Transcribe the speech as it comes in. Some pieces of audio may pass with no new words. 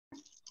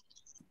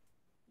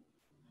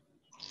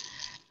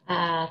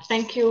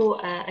Thank you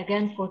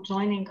again for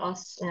joining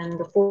us in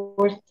the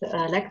fourth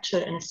lecture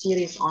in a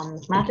series on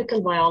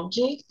mathematical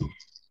biology.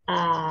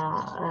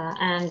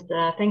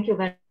 Thank you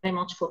very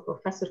much for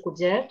Professor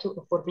Coudière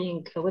for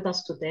being with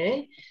us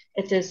today.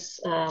 It is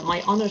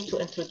my honor to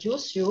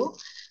introduce you.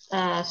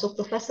 So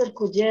Professor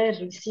Coudière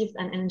received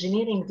an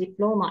engineering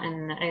diploma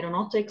in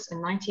aeronautics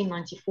in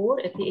 1994,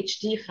 a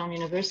PhD from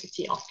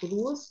University of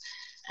Toulouse.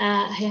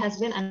 He has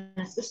been an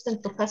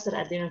assistant professor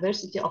at the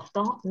University of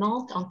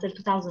Nantes until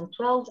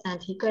 2012,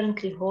 and he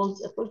currently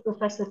holds a full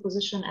professor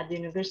position at the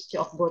University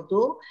of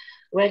Bordeaux,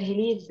 where he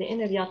leads the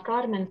INRIA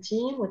CARMEN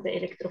team with the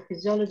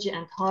Electrophysiology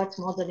and Heart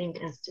Modeling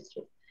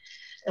Institute,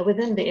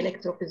 within the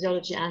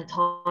Electrophysiology and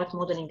Heart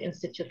Modeling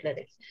Institute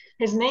level.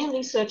 His main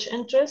research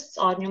interests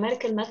are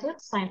numerical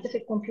methods,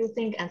 scientific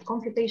computing, and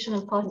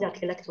computational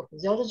cardiac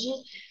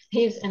electrophysiology.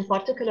 He is in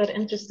particular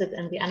interested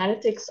in the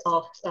analysis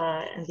of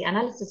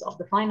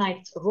the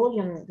finite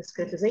volume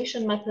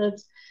discretization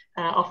methods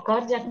of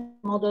cardiac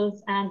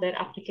models and their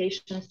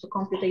applications to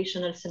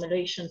computational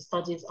simulation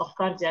studies of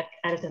cardiac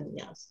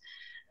arrhythmias.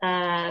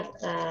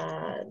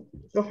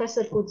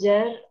 Professor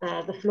Coudière,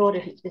 the floor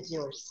is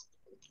yours.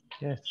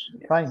 Yes,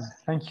 fine.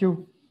 Thank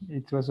you.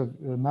 It was a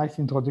nice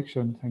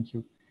introduction. Thank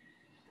you.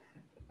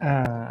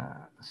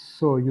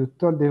 So you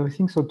told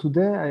everything. So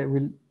today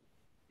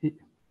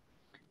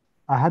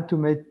I had to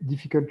make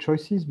difficult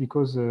choices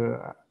because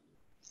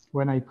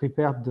when I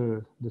prepared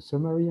the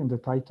summary and the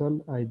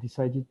title, I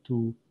decided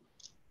to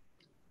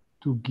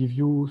give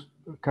you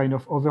a kind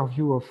of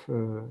overview of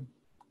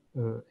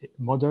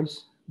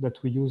models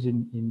that we use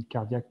in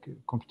cardiac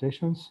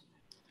computations.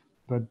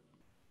 But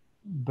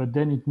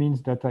then it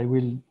means that I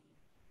will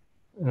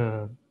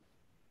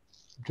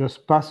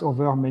just pass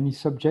over many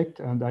subjects,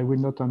 and I will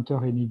not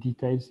enter any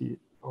details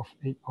of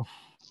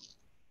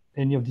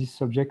any of these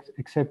subjects,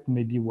 except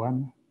maybe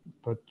one,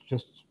 but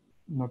just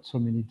not so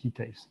many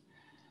details.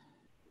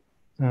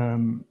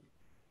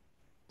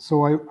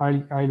 So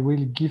I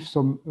will give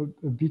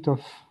a bit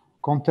of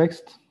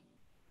context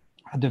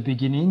at the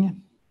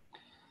beginning,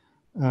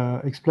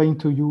 explain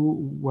to you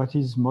what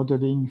is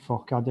modeling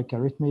for cardiac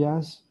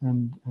arrhythmias,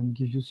 and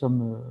give you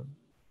some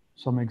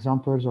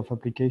examples of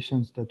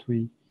applications that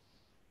we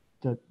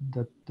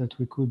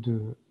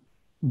could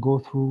go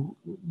through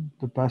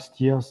the past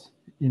years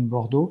in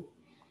Bordeaux.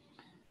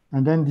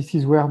 And then this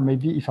is where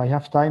maybe if I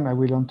have time, I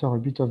will enter a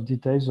bit of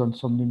details on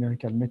some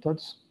numerical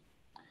methods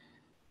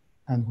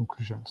and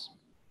conclusions.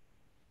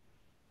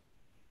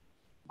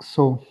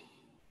 So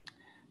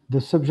the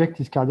subject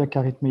is cardiac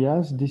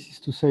arrhythmias. This is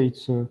to say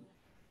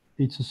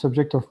it's a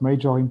subject of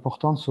major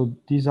importance. So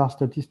these are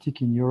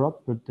statistics in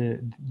Europe, but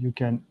you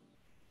can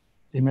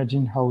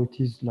imagine how it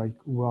is like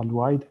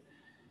worldwide.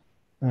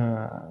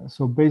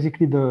 So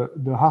basically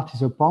the heart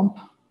is a pump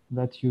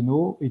that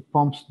it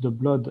pumps the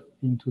blood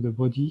into the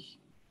body.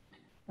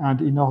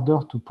 And in order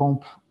to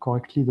pump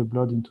correctly the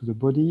blood into the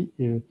body,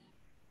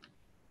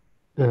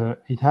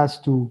 it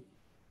has to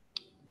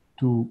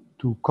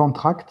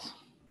contract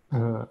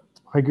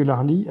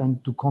regularly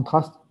and to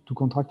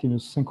contract in a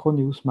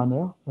synchronous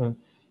manner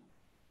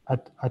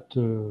at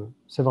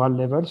several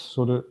levels.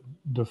 So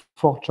the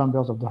four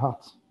chambers of the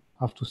heart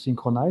have to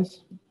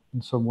synchronize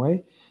in some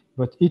way,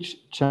 but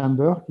each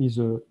chamber is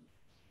a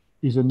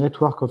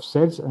network of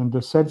cells, and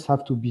the cells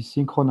have to be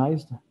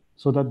synchronized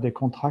so that they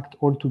contract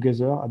all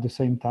together at the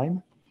same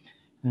time.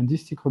 And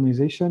this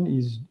synchronization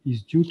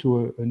is due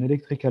to an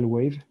electrical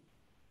wave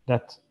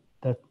that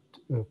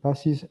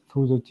passes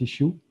through the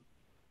tissue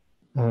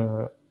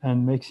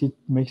and makes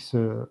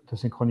the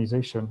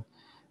synchronization.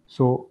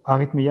 So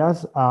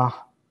arrhythmias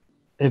are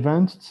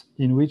events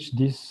in which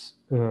this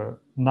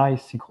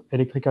nice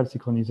electrical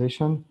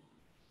synchronization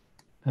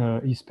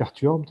is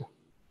perturbed.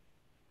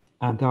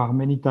 And there are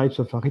many types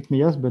of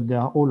arrhythmias, but they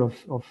are all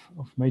of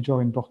major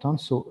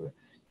importance. So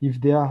if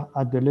they are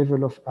at the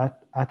level of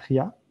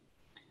atria,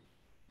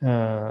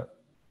 they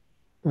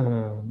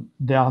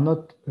are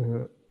not,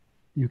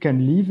 you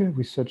can live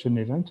with such an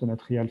event, an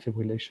atrial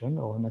fibrillation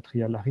or an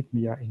atrial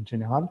arrhythmia in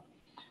general,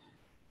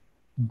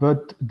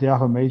 but they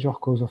are a major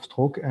cause of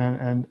stroke,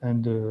 and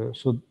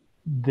so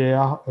they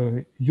are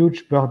a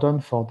huge burden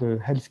for the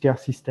healthcare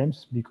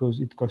systems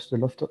because it costs a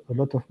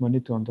lot of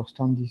money to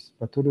understand these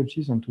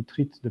pathologies and to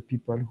treat the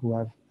people who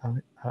have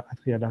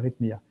atrial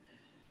arrhythmia.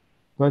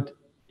 But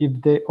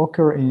if they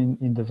occur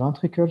in the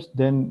ventricles,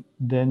 then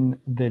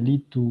they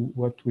lead to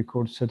what we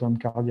call sudden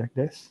cardiac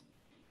death.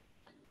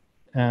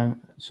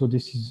 And so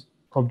this is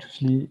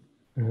obviously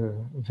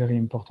very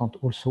important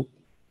also.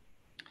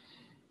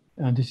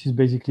 And this is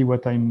basically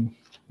what I'm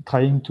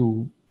trying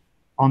to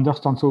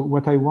understand. So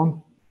what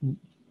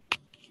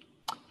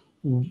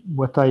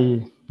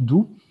I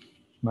do,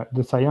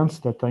 the science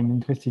that I'm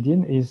interested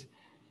in, is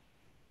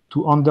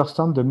to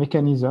understand the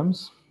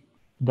mechanisms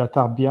that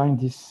are behind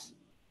these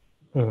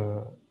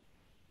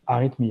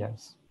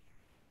arrhythmias,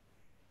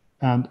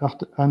 and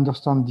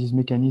understand these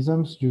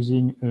mechanisms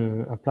using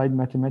applied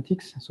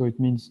mathematics. So it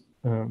means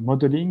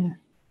modeling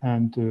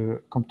and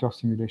computer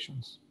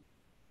simulations.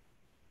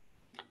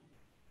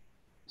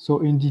 So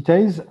in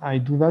details, I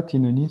do that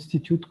in an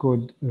institute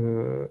called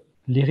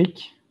LYRIC.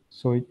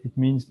 So it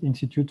means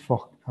Institute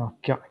for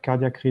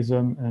Cardiac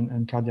Rhythm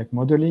and Cardiac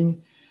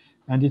Modeling.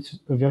 And it's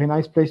a very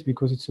nice place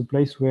because it's a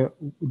place where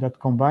that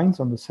combines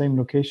on the same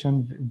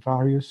location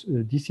various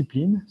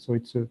disciplines. So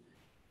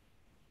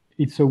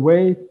it's a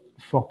way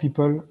for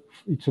people,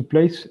 it's a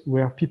place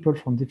where people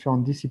from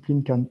different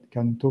disciplines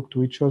can talk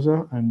to each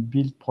other and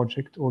build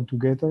projects all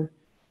together.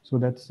 So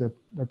that's a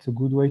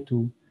good way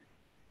to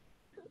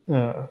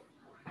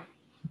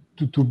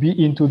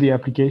be into the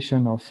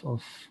application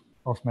of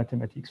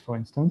mathematics, for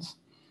instance.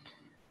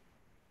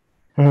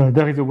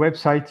 There is a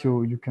website,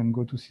 you can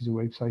go to see the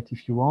website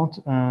if you want,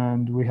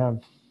 and we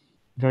have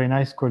very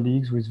nice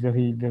colleagues with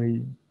very,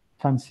 very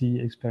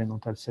fancy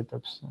experimental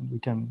setups, and we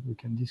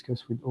can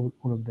discuss with all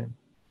of them.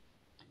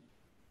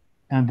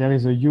 And there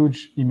is a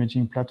huge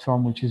imaging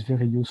platform, which is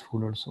very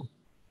useful also.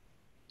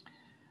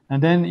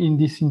 And then in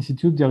this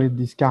institute, there is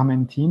this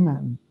CARMEN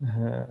team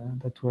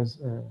that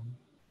was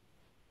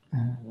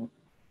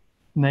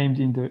named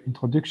in the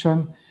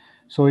introduction.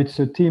 So it's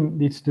a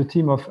team, it's the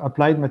team of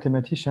applied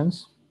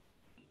mathematicians,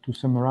 to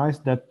summarize,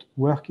 that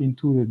work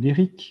into the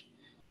LYRIC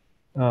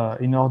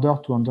in order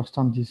to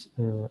understand these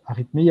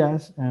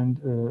arrhythmias.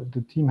 And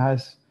the team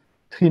has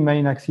three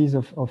main axes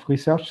of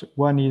research.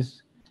 One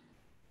is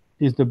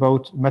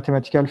about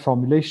mathematical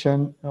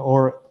formulation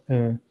or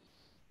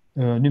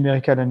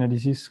numerical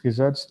analysis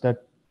results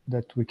that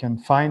we can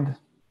find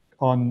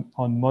on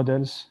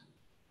models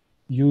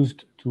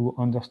used to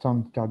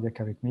understand cardiac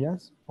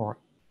arrhythmias, or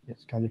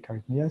yes, cardiac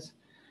arrhythmias.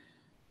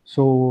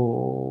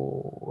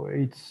 So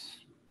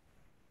it's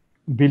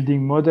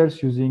building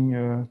models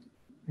using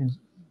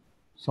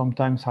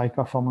sometimes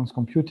high-performance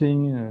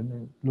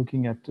computing,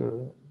 looking at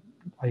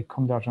high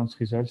convergence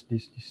results,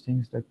 these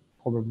things that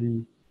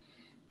probably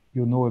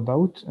you know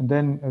about. And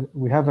then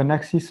we have an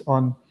axis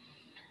on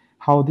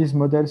how these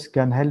models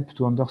can help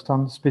to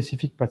understand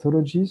specific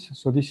pathologies.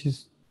 So this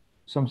is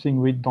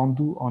something we don't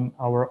do on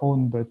our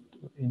own, but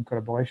in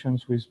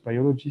collaborations with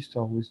biologists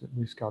or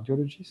with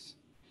cardiologists.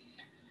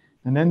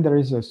 And then there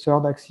is a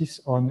third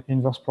axis on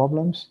inverse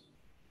problems,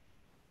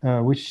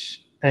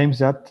 which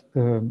aims at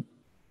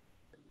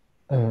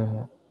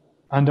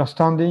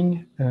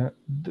understanding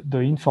the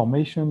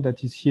information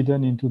that is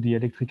hidden into the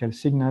electrical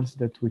signals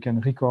that we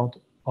can record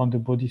on the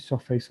body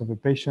surface of a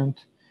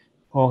patient,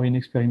 or in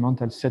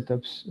experimental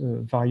setups,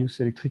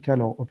 various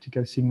electrical or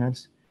optical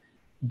signals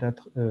that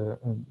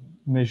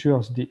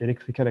measures the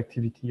electrical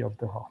activity of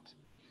the heart.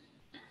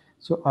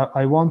 So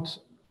I won't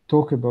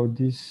talk about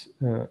these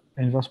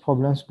inverse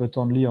problems, but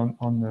only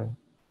on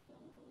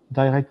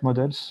direct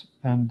models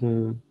and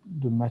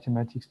the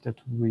mathematics that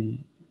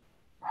we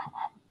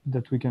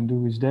can do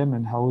with them,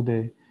 and how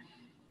they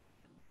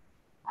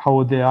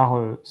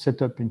are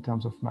set up in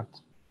terms of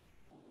math.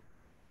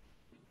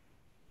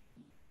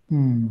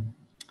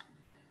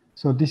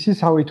 So this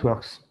is how it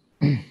works.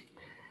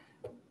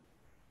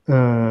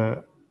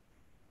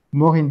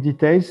 More in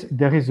details,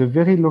 there is a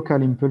very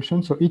local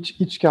impulsion. So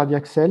each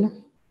cardiac cell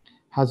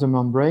has a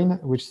membrane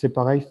which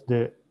separates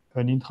an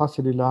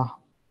intracellular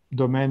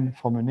domain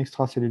from an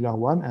extracellular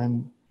one,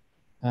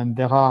 and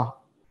there are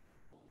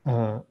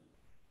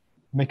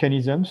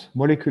mechanisms,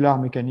 molecular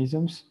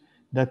mechanisms,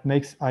 that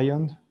makes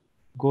ions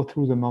go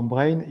through the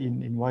membrane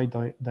in one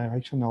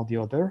direction or the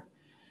other,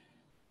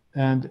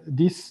 and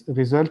this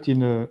results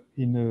in a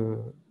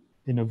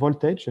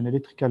voltage, an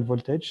electrical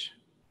voltage,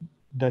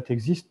 that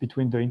exists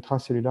between the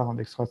intracellular and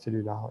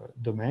extracellular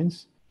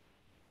domains.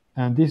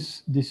 And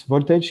this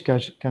voltage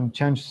can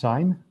change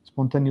sign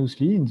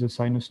spontaneously in the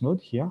sinus node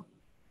here,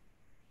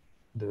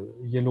 the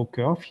yellow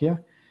curve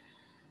here.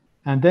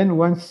 And then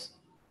once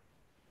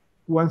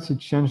it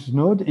changes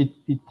node,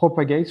 it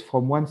propagates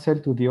from one cell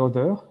to the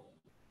other.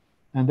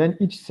 And then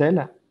each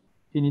cell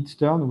in its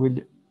turn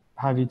will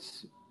have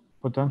its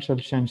potential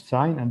change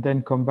sign and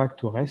then come back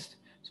to rest.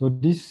 So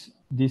this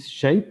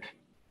shape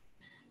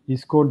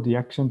is called the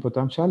action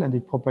potential, and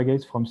it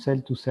propagates from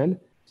cell to cell,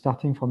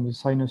 starting from the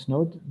sinus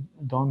node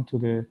down to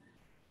the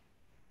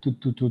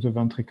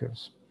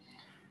ventricles.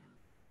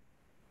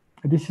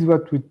 This is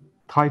what we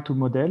try to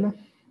model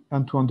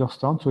and to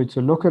understand. So it's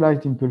a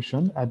localized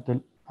impulsion at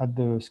the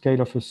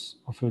scale of a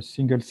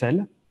single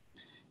cell.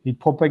 It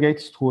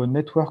propagates through a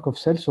network of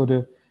cells. So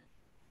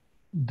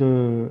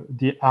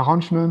the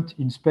arrangement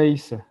in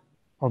space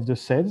of the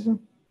cells,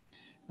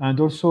 and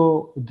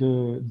also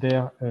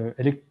their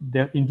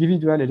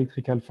individual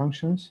electrical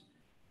functions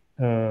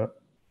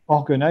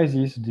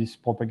organizes this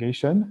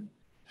propagation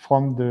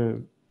from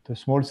the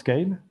small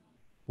scale,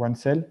 one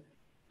cell,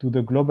 to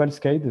the global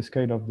scale, the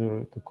scale of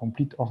the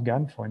complete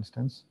organ, for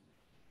instance,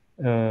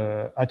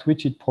 at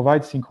which it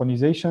provides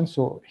synchronization.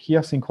 So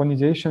here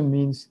synchronization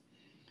means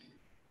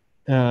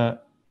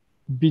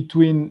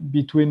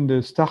between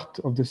the start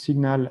of the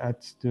signal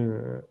at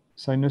the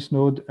sinus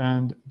node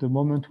and the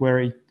moment where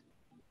it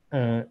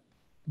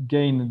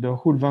gain the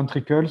whole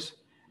ventricles,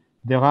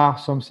 there are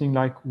something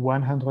like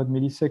 100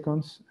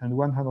 milliseconds, and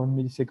 100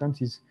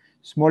 milliseconds is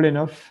small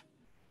enough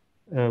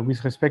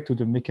with respect to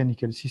the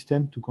mechanical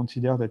system to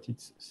consider that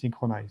it's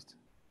synchronized.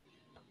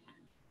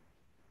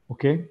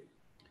 Okay,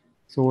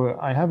 so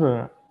I have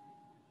a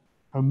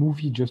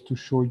movie just to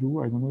show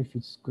you. I don't know if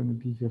it's going to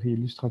be very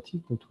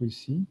illustrative, but we'll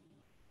see.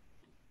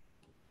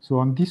 So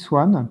on this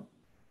one,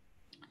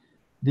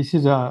 this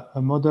is a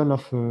model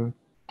of a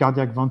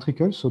cardiac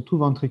ventricle. So two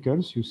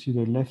ventricles, you see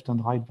the left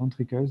and right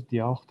ventricles, the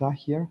aorta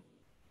here.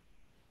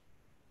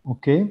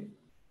 Okay,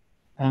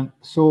 and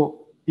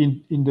so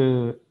in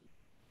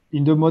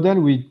the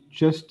model, we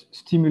just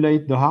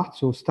stimulate the heart,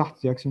 so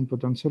start the action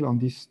potential on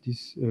this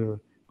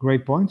gray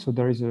point. So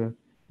there is a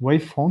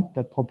wavefront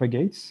that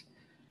propagates.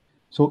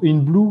 So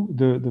in blue,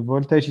 the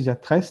voltage is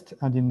at rest,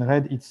 and in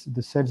red,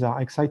 the cells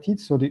are excited.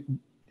 So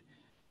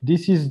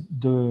this is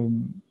the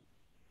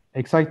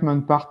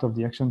excitement part of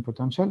the action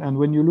potential. And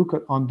when you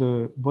look on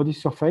the body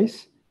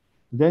surface,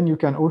 then you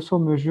can also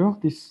measure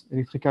these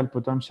electrical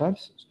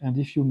potentials. And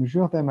if you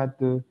measure them at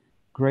the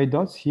gray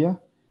dots here,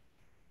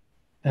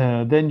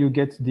 then you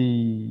get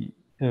the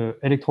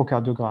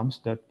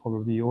electrocardiograms that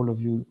probably all of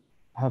you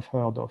have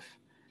heard of.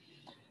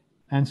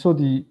 And so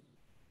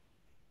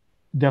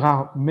there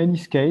are many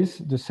scales: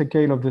 the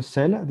scale of the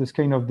cell, the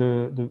scale of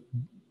a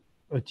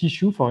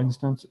tissue, for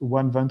instance,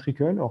 one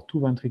ventricle or two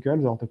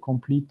ventricles, or the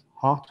complete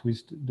heart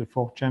with the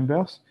 4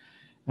 chambers,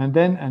 and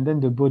then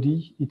the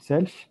body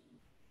itself.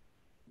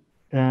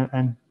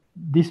 And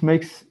this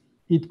makes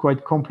it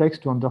quite complex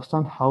to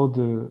understand how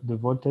the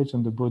voltage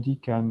on the body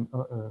can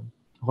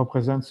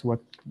represents what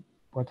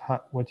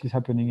is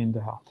happening in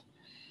the heart.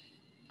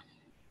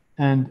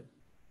 And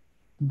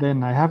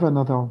then I have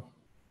another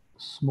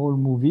small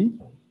movie.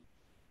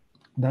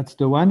 That's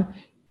the one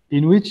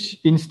in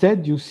which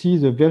instead you see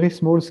the very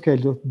small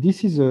scale.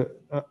 This is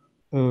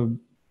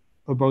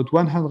about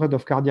 100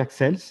 of cardiac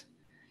cells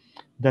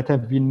that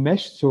have been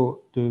meshed.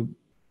 So the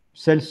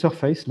cell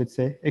surface, let's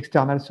say,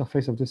 external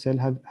surface of the cell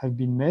have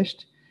been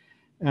meshed.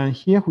 And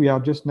here we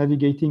are just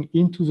navigating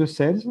into the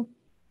cells.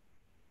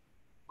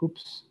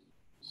 Oops,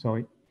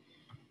 sorry.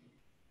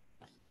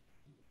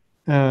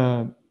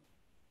 And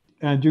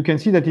you can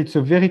see that it's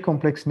a very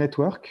complex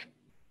network.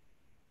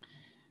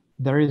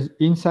 There is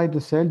inside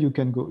the cell, you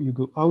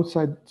go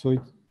outside, so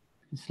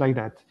it's like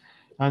that.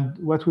 And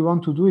what we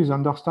want to do is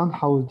understand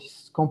how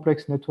this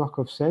complex network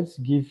of cells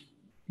give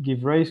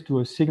rise to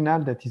a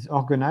signal that is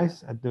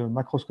organized at the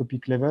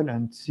macroscopic level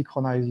and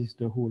synchronizes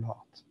the whole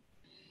heart.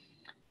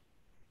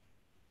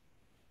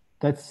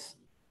 That's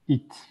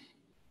it.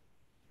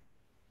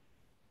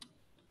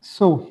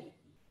 So,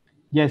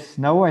 yes,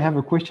 now I have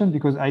a question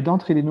because I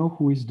don't really know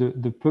who is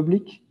the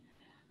public.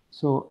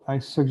 So I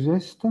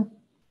suggest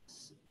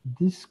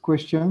this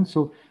question.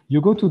 So you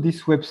go to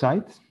this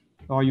website,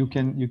 or you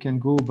can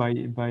go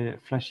by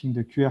flashing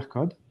the QR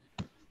code,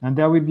 and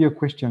there will be a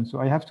question. So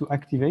I have to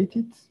activate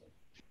it.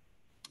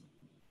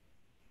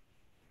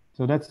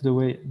 So that's the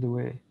way.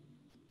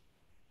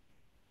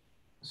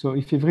 So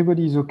if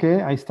everybody is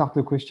okay, I start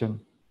the question.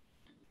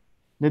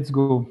 Let's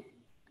go.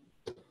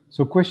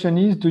 So question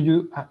is, do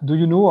you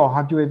know, or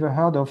have you ever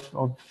heard of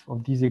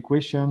these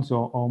equations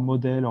or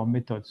model or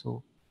method?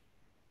 So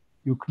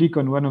you click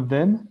on one of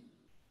them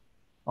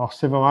or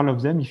several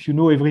of them. If you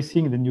know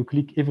everything, then you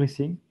click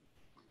everything.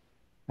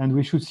 And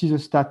we should see the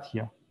stat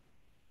here,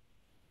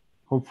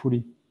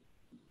 hopefully.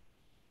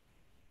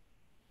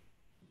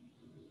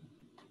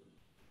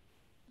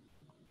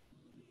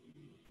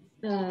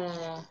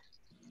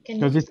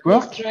 Does it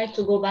work? Try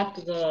to go back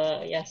to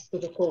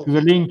the code. To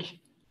the link.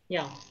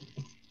 Yeah.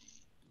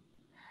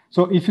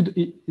 So if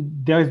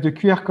there is the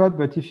QR code,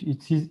 but if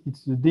it's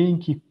the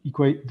link,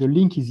 the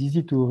link is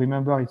easy to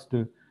remember. It's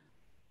the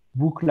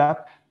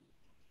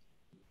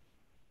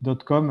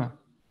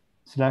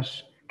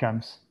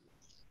booklab.com/cams.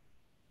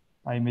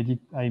 I made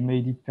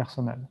it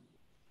personal.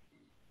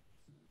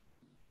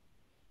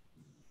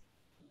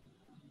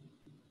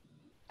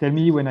 Tell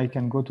me when I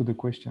can go to the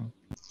question.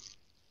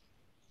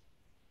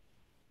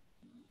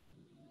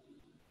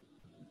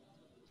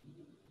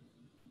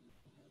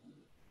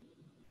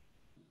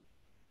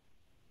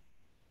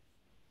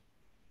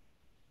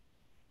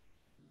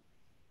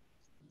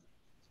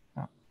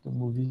 The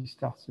movie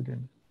starts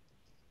again.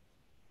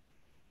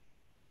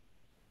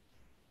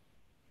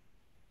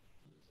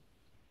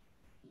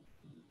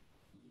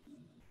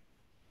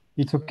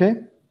 It's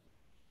okay?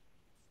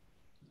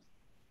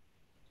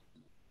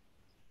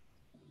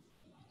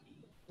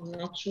 I'm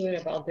not sure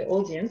about the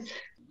audience.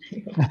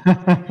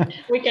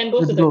 We can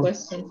go to the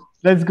question.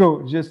 Let's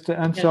go. Just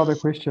answer the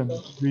question.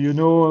 Do you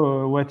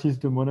know what is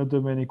the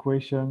monodomain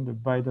equation, the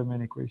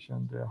bidomain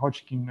equation, the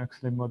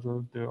Hodgkin-Huxley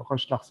model, the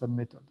Roche-Larson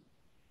method?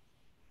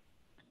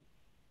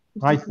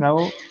 Right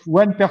now,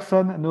 one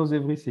person knows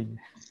everything.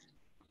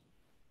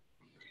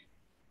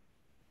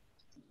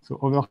 So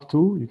over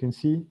 2, you can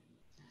see.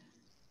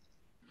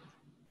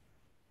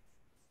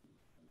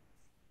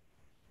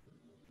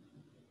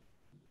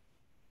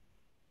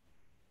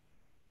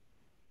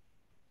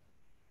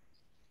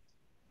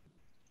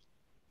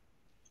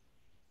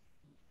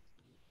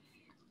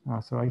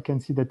 So I can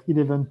see that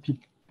 11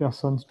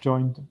 persons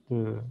joined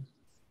the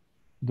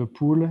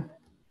pool.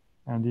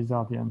 And these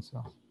are the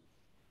answers.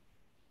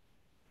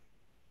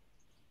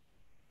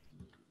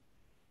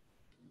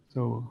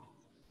 So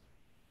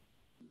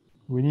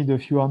we need a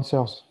few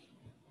answers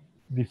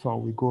before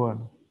we go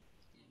on.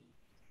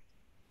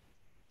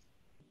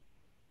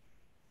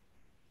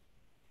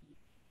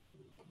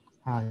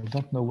 I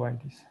don't know why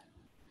this.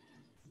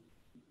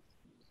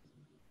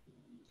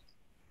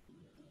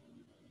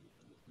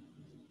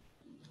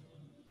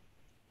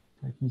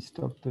 Let me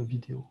stop the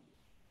video.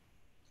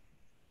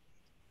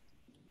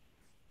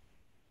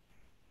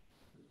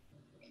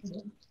 I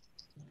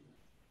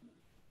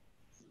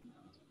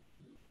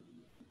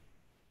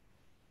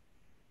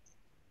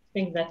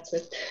think that's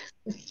it.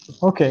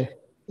 Okay.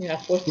 Yeah,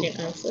 14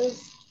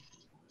 answers.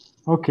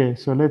 Okay,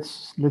 so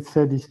let's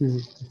say this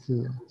is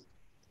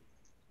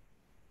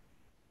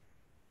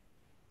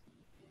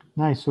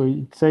nice. So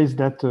it says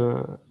that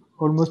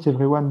almost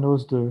everyone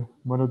knows the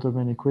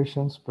monodomain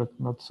equations, but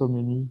not so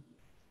many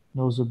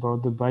knows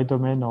about the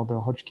bidomain or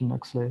the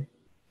Hodgkin-Huxley,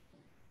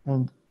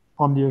 and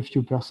only a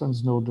few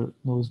persons knows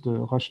the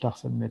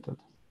Roche-Larsen method.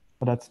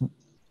 But that's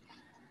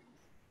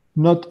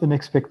not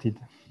unexpected.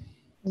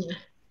 Yeah.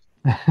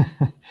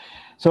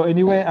 So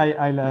anyway,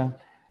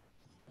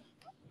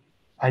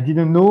 I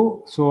didn't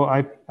know, so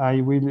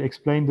I will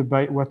explain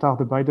what are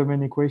the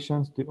bidomain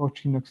equations, the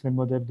Hodgkin-Huxley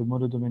model, the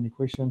monodomain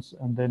equations,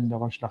 and then the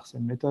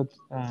Roche-Larsen method,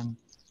 and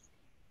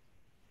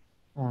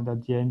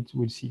at the end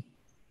we'll see.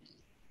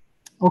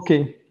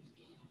 Okay,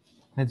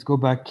 let's go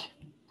back.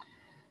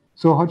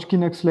 So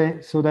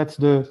Hodgkin-Huxley, so that's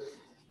the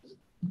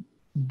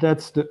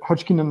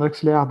Hodgkin and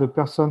Huxley are the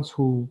persons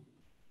who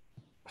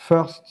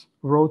first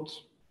wrote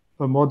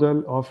a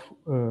model of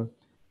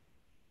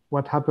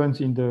what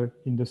happens in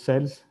the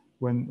cells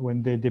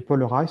when they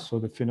depolarize, so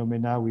the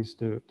phenomena with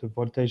the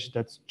voltage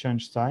that's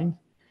changed sign.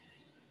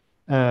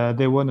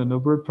 They won a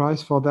Nobel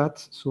Prize for that.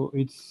 So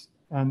it's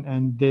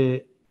and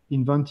they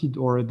invented,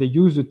 or they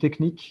use a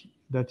technique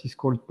that is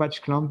called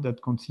patch clamp,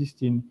 that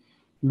consists in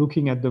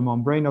looking at the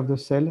membrane of the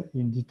cell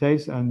in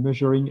details and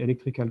measuring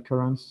electrical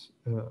currents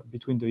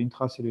between the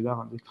intracellular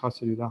and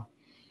extracellular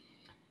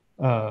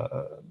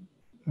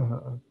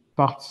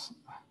parts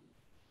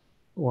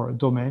or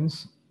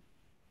domains.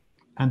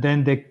 And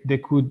then they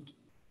could,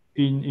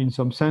 in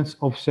some sense,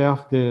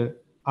 observe the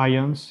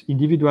ions,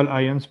 individual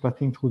ions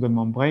passing through the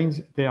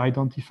membranes. They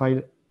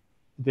identified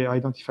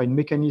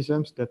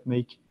mechanisms that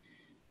make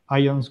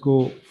ions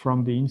go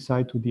from the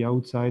inside to the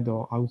outside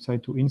or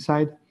outside to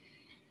inside.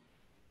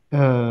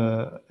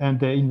 And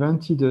they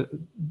invented a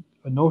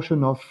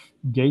notion of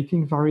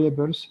gating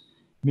variables,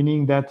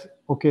 meaning that,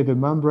 okay, the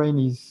membrane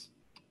is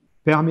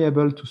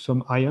permeable to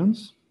some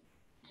ions,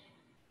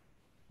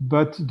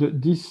 but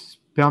this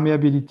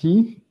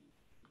permeability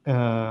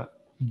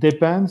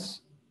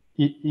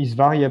is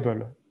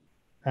variable,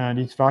 and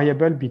it's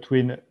variable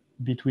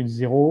between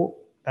 0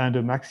 and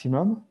a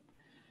maximum.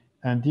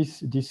 And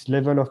this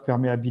level of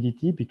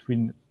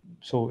permeability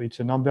so it's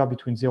a number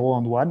between 0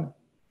 and 1,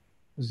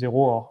 0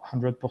 or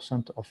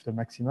 100% of the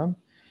maximum,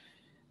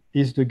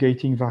 is the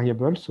gating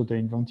variable. So they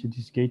invented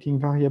these gating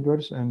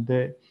variables, and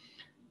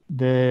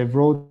they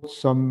wrote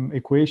some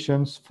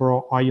equations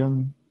for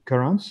ion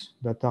currents,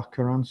 that are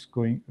currents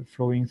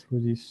flowing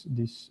through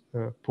these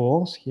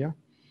pores here,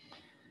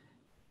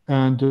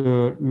 and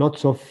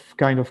lots of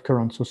kind of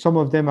currents. So some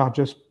of them are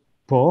just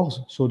pores.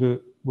 So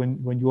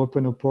when you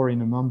open a pore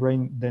in a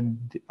membrane, then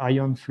the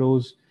ion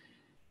flows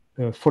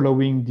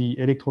following the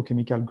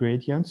electrochemical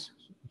gradients.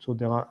 So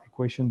there are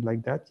equations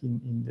like that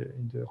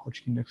in the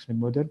Hodgkin-Huxley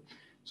model.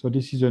 So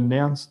this is a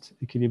Nernst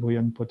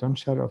equilibrium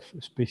potential of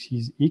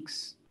species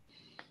X.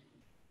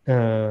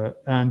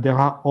 And there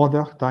are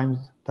other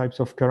types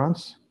of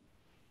currents,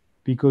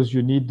 because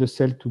you need the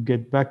cell to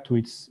get back to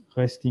its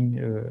resting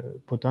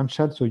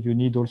potential. So you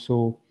need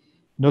also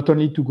not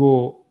only to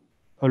go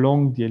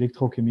along the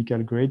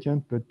electrochemical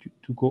gradient, but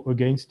to go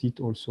against it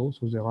also.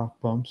 So there are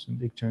pumps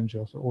and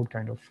exchangers, all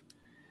kind of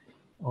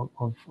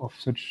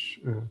such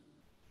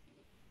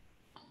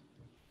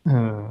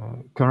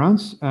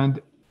currents.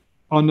 And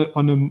on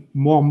a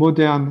more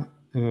modern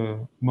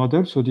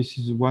model, so this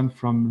is one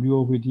from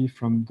Luo Rudy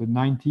from the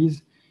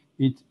 90s.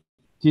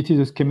 This is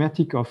a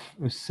schematic of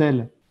a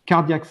cell,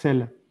 cardiac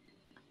cell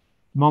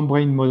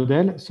membrane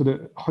model. So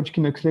the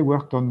Hodgkin-Huxley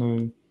worked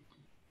on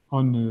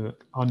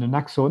an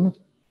axon.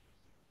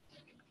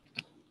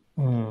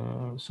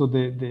 So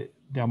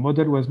their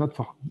model was not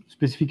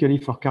specifically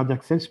for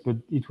cardiac cells, but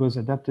it was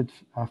adapted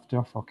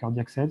after for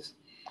cardiac cells.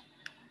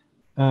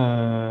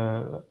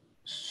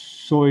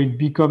 So it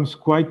becomes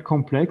quite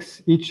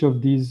complex. Each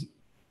of these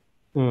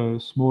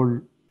small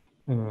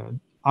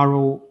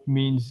arrow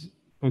means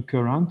a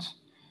current,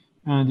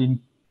 and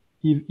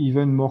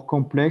even more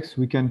complex,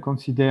 we can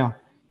consider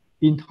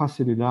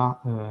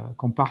intracellular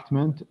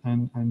compartment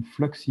and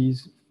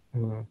fluxes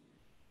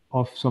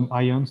of some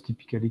ions,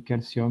 typically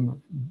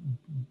calcium,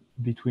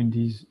 between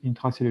these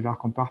intracellular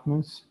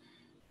compartments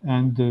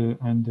and the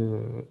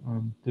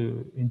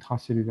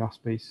intracellular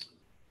space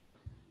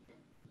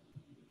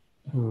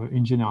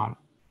in general.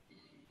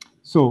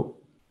 So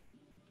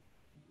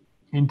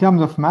in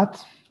terms of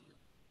math,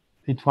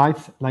 it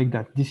writes like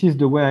that. This is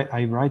the way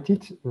I write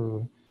it.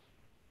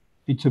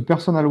 It's a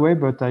personal way,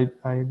 but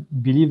I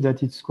believe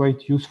that it's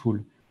quite useful.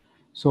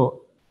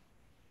 So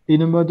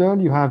in a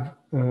model, you have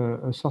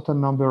a certain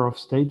number of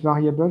state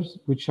variables,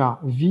 which are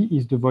V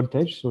is the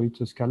voltage, so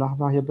it's a scalar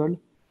variable.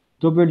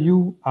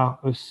 W are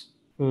a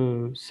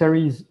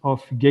series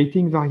of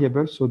gating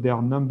variables, so they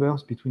are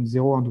numbers between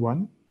 0 and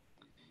 1.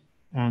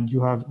 And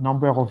you have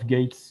number of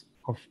gates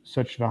of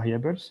such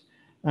variables.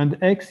 And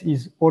X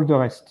is all the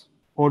rest,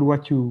 all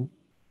what you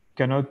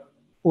cannot,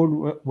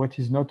 all what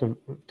is not a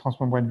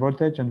transmembrane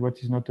voltage and what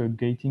is not a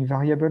gating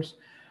variables.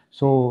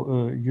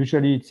 So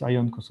usually it's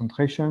ion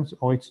concentrations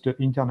or it's the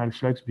internal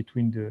flux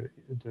between the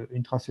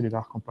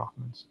intracellular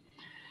compartments.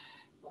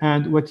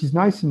 And what is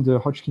nice in the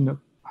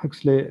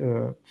Hodgkin-Huxley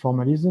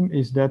formalism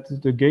is that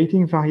the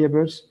gating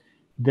variables,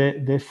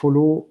 they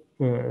follow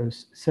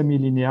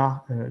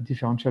semi-linear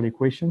differential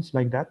equations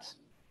like that.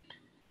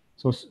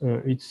 So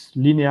it's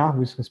linear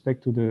with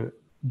respect to the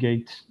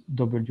gate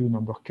W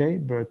number K,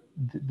 but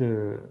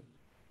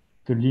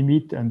the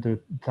limit and the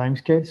time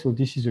scale, so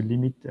this is a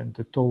limit and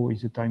the tau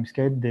is a time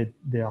scale,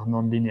 they are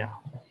non-linear.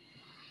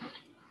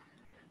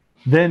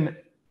 Then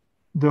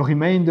the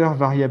remainder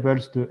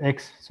variables, the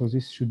X, so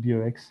this should be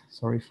a X,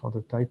 sorry for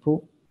the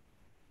typo,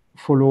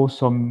 follow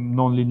some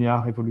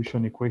non-linear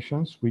evolution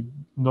equations with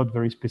not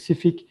very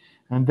specific.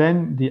 And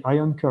then the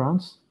ion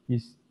currents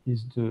is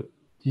this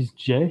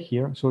J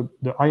here. So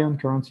the ion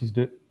currents is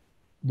the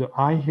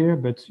I here,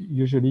 but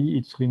usually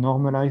it's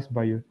renormalized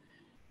by a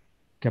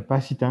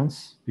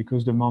capacitance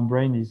because the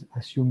membrane is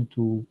assumed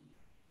to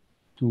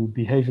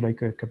behave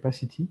like a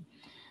capacity.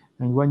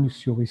 And when you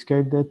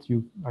rescale that,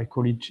 I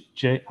call it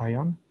J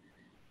ion.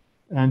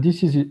 And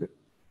this is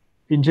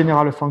in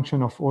general a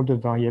function of all the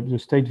variables, the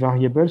state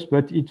variables,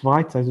 but it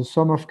writes as a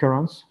sum of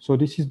currents. So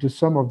this is the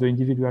sum of the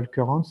individual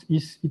currents.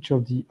 Each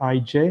of the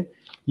ij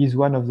is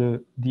one of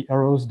the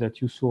arrows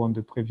that you saw on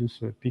the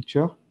previous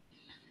picture.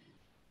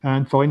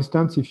 And for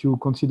instance, if you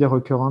consider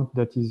a current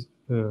that is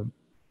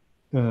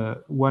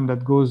one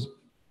that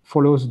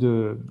follows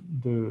the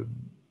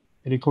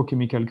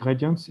electrochemical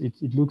gradients,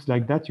 it looks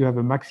like that. You have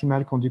a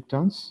maximal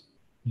conductance,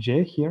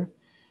 J here.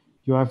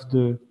 You have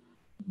the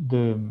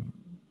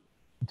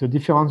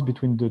difference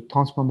between the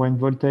transmembrane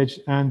voltage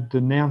and the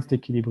Nernst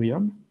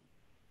equilibrium.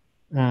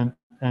 And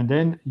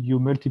then you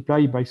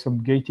multiply by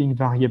some gating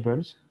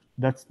variables.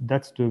 That's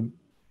the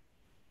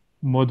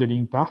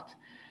modeling part.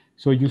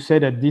 So you say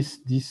that this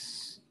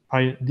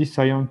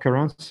ion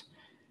currents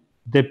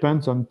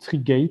depends on 3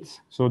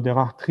 gates. So there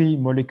are 3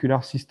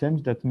 molecular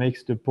systems that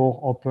makes the pore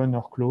open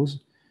or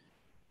close,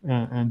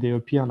 and they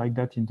appear like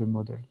that in the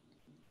model.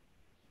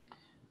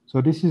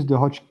 So this is the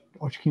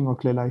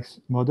Hodgkin-Huxley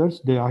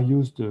models. They are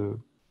used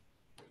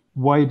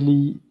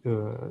widely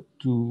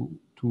to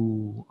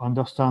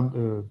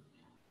understand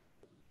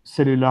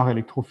cellular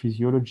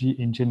electrophysiology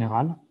in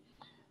general,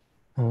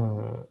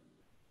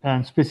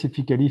 and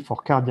specifically for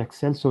cardiac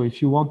cells. So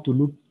if you want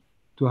to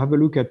have a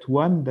look at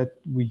one that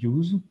we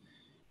use,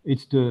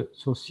 it's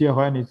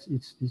CARMEN,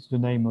 it's the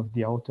name of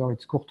the author.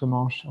 It's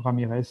Courtemanche,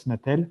 Ramirez,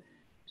 Natel.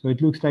 So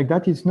it looks like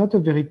that. It's not a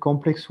very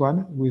complex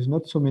one with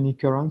not so many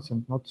currents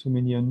and not so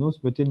many unknowns.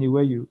 But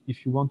anyway,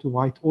 if you want to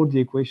write all the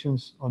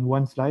equations on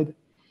one slide,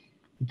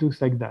 it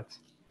looks like that.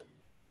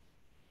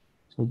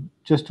 So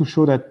just to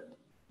show that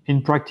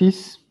in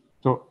practice,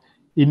 so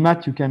in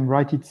math, you can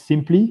write it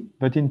simply,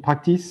 but in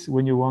practice,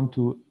 when you want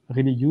to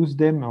really use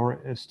them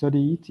or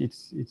study it,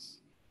 it's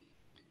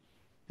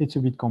a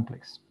bit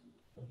complex.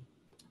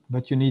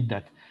 But you need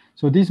that.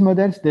 So these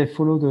models, they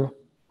follow the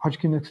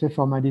Hodgkin-Huxley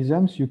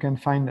formalisms. You can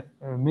find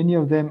many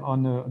of them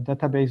on a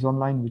database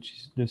online, which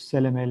is the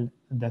CellML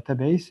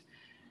database.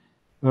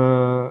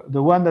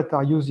 The one that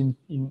are used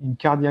in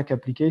cardiac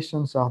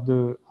applications are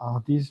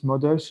these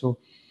models. So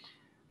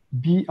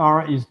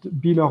BR is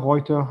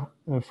Bieler-Reuter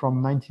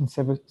from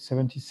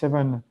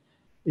 1977.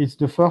 It's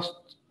the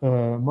first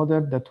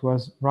model that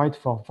was right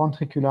for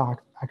ventricular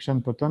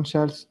action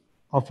potentials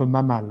of a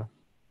mammal.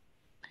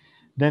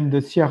 Then the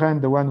CRN,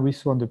 the one we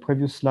saw on the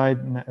previous slide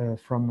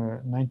from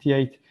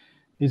 98,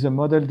 is a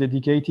model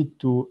dedicated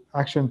to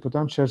action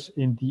potentials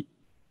in the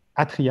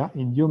atria,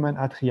 in human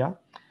atria.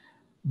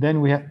 Then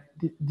we have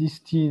this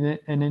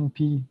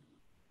TNNP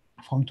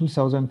from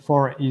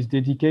 2004 is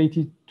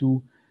dedicated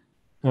to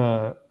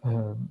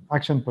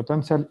action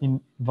potential in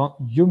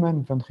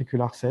human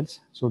ventricular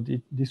cells. So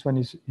this one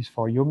is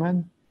for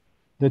human.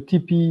 The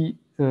TP,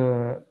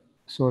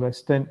 so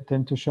that's 10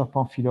 Tesher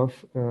Pamphilov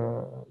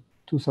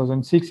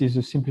 2006 is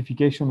a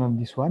simplification on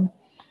this one.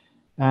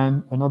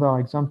 And another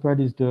example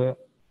is the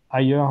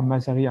Ayer,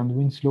 Mazari, and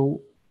Winslow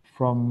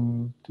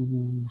from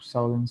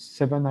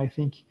 2007, I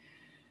think.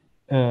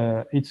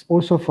 It's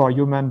also for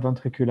human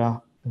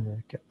ventricular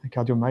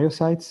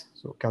cardiomyocytes,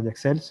 so cardiac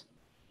cells.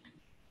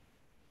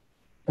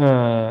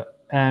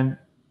 And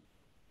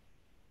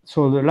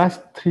so the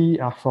last 3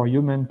 are for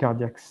human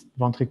cardiac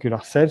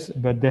ventricular cells,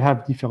 but they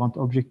have different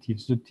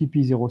objectives. The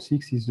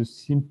TP06 is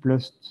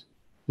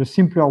the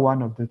simpler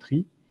one of the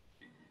 3.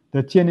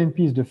 The TNNP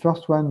is the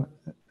first one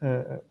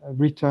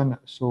written,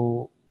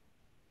 so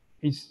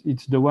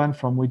it's the one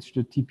from which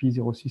the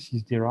TP06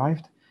 is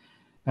derived.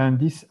 And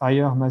this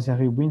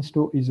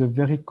Ayer-Mazari-Winslow is a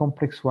very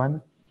complex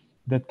one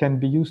that can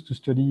be used to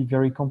study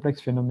very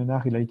complex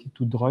phenomena related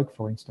to drug,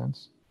 for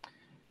instance.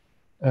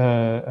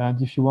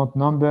 And if you want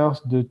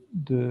numbers, the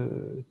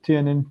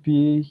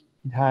TNNP,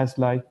 it has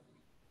like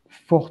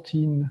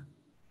 14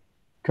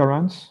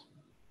 currents.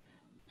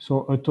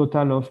 So a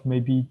total of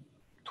maybe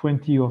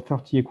 20 or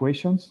 30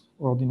 equations,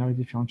 ordinary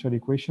differential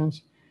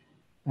equations.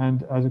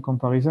 And as a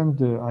comparison,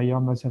 the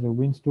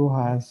Ayer-Mazari-Winslow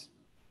has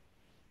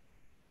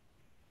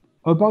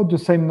about the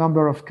same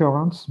number of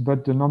currents,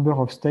 but the number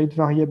of state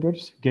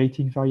variables,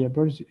 gating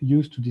variables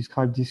used to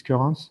describe these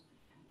currents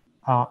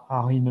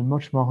are in a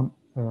much more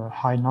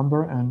high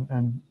number.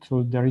 And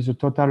so there is a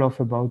total of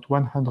about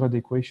 100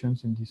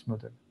 equations in this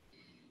model.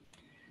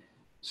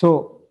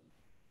 So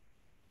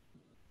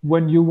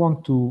when you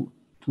want to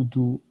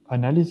do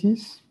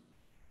analysis,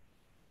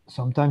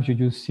 sometimes you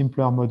use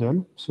simpler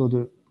model.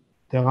 So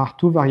there are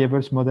two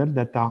variables model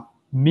that are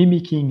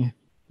mimicking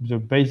the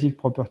basic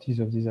properties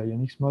of these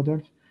ionics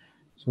models.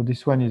 So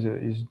this one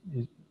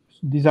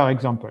these are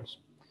examples.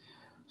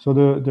 So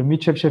the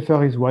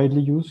Mitchell-Schaeffer is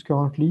widely used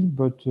currently,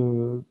 but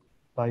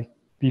like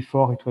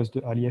before it was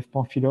the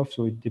Aliev-Panfilov,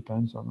 so it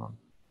depends on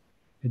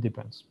it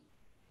depends.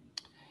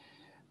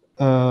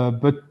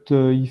 But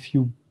if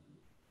you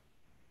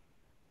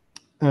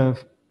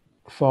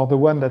for the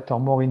one that are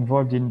more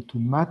involved into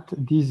math,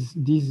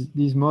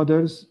 these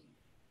models,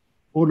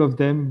 all of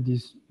them,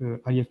 these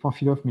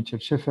Aliev-Panfilov,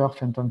 Mitchell-Schaeffer,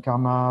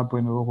 Fenton-Karma,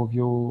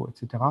 Bueno-Rovio,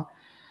 etc.,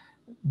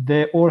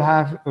 they all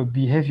have a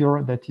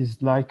behavior that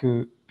is like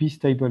a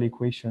p-stable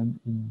equation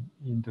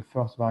in the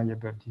first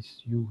variable,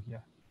 this u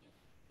here.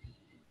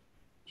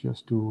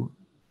 Just to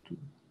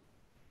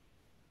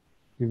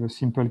give a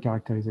simple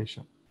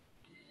characterization.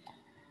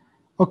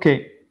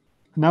 Okay,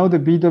 now the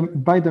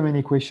bidomain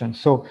equation.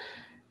 So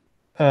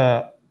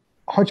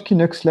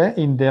Hodgkin-Huxley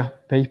in their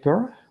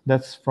paper,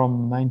 that's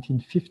from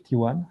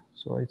 1951,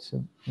 so it's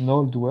an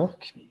old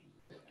work,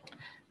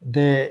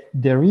 they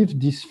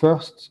derived this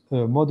first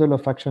model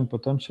of action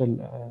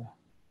potential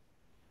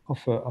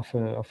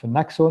of an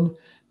axon,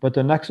 but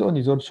an axon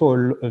is also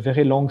a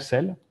very long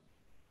cell.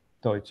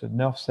 So it's a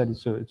nerve cell,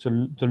 it's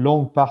the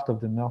long part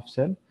of the nerve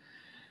cell.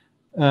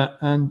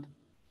 And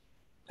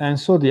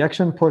so the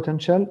action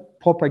potential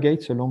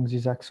propagates along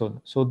this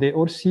axon. So they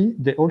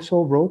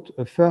also wrote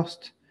a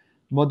first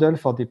model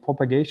for the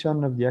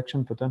propagation of the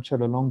action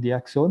potential along the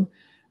axon,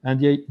 and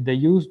they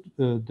used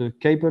the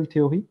cable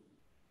theory,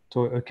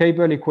 so a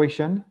cable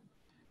equation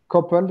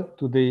coupled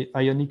to the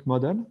ionic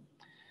model.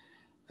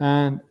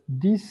 And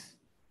this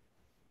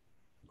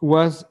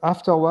was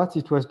afterwards,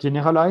 it was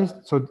generalized.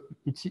 So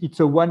it's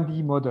a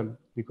 1D model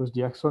because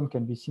the axon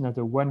can be seen as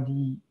a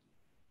 1D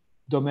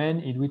domain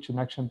in which an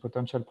action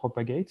potential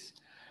propagates.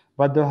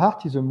 But the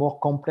heart is a more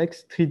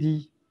complex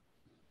 3D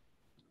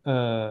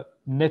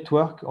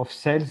network of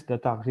cells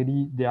that are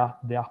really, they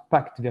are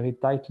packed very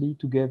tightly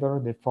together.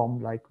 They form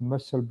like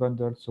muscle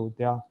bundles. So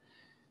they are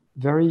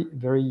very,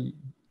 very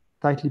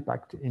tightly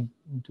packed in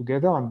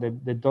together, and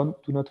they do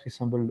not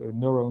resemble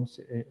neurons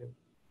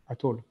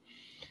at all.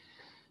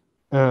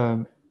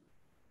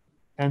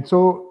 And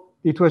so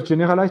it was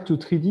generalized to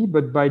 3D,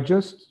 but by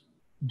just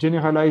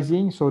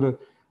generalizing, so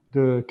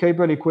the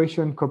cable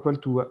equation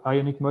coupled to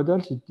ionic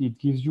models, it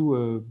gives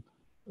you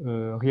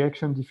a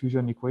reaction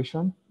diffusion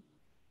equation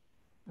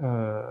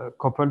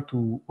coupled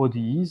to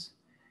ODEs,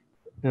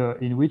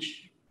 in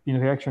which in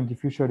reaction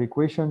diffusion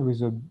equation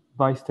with a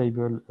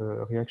bistable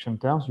reaction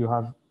terms, you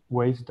have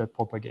waves that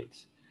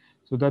propagates.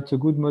 So that's a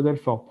good model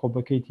for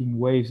propagating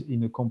waves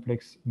in a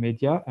complex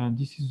media. And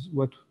this is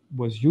what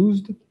was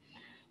used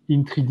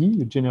in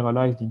 3D,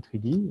 generalized in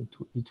 3D,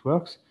 it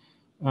works.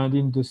 And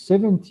in the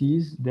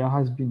 70s, there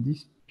has been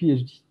this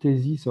PhD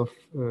thesis of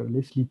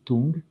Leslie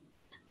Tung.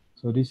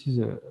 So this is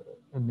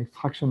an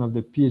extraction of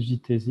the PhD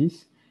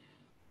thesis.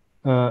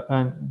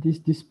 And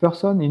this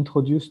person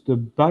introduced the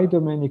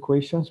bidomain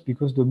equations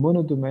because the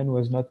monodomain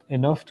was not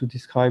enough to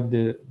describe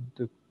the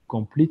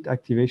complete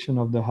activation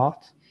of the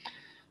heart.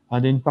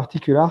 And in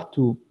particular,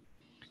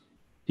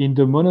 in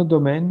the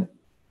monodomain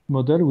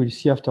model, we'll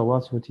see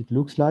afterwards what it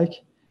looks like.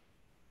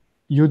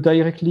 You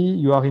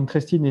are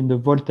interested in the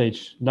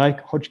voltage,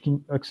 like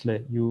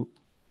Hodgkin-Huxley. You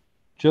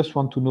just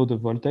want to know the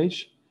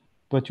voltage,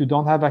 but you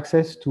don't have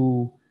access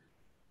to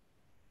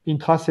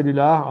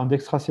intracellular and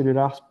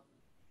extracellular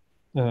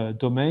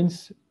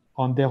domains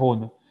on their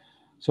own.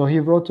 So he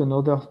wrote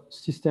another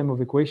system of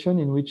equation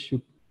in which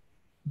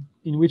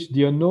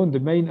the unknown, the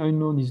main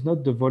unknown, is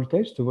not the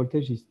voltage. The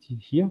voltage is still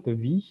here, the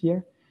V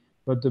here,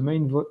 but the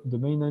main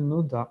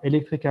unknowns are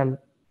electrical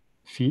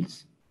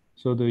fields.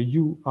 So the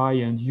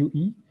UI and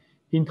UE,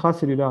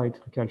 intracellular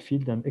electrical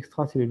field and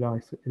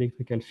extracellular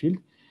electrical field,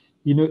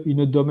 in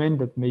a domain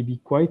that may be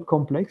quite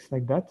complex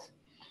like that,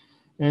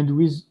 and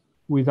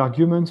with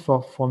arguments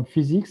from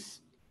physics.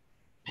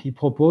 He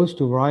proposed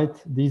to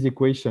write these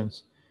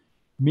equations,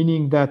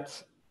 meaning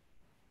that,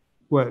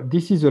 well,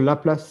 this is a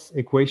Laplace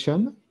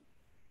equation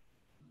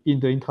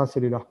in the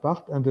intracellular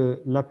part and the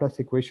Laplace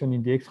equation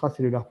in the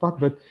extracellular part,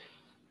 but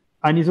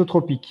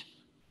anisotropic.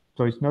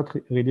 So it's not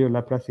really a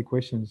Laplace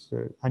equation, it's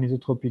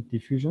anisotropic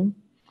diffusion,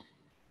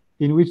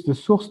 in which the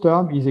source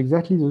term is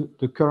exactly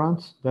the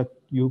current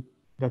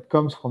that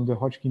comes from the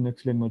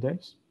Hodgkin-Huxley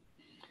models.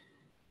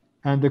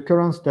 And the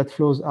currents that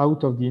flows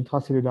out of the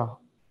intracellular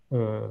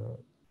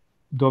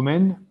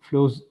domain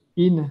flows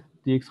in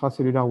the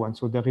extracellular one.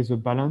 So there is a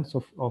balance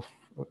of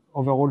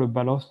overall a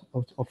balance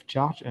of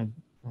charge and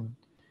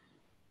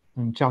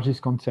charge is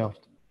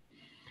conserved.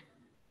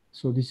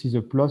 So this is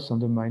a plus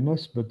and a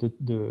minus, but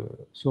the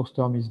source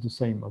term is the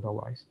same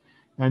otherwise.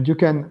 And you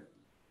can,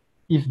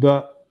 if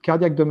the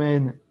cardiac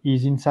domain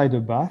is inside a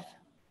bath,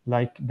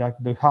 like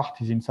that the heart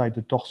is inside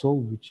the torso,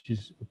 which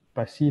is a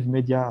passive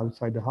media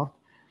outside the heart,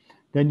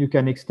 then you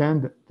can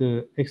extend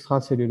the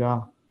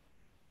extracellular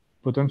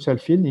potential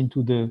field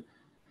into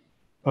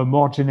a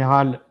more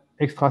general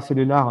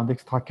extracellular and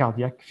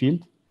extracardiac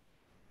field,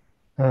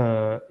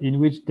 in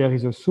which there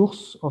is a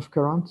source of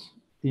current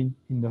in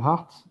the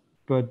heart,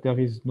 but there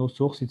is no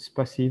source, it's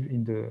passive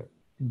in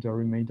the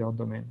remainder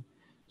domain.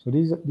 So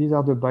these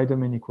are the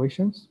bidomain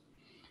equations.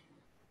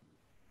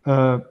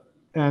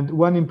 And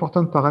one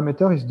important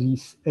parameter is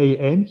this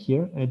AN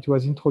here, and it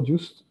was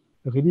introduced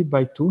really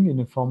by Tung in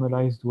a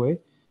formalized way.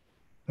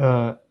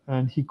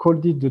 And he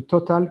called it the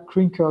total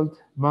crinkled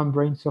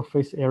membrane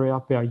surface area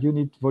per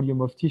unit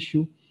volume of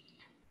tissue.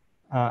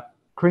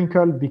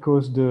 Crinkled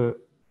because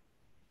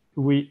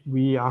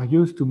we are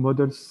used to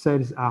model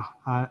cells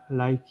are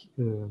like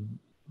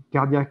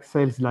cardiac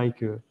cells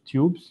like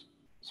tubes,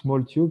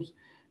 small tubes,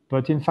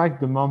 but in fact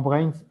the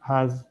membrane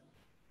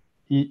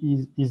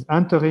is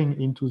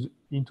entering into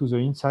the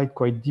inside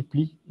quite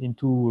deeply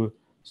into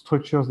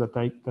structures that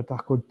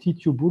are called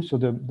T-tubules. So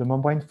the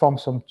membrane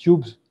forms some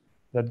tubes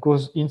that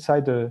goes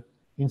inside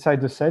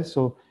the cell.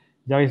 So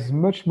there is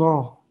much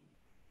more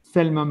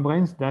cell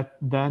membranes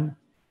than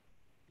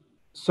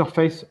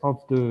surface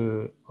of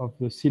the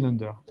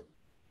cylinder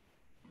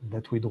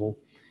that we draw.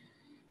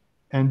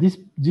 And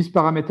this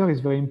parameter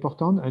is very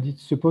important, and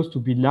it's supposed to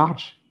be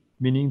large,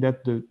 meaning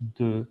that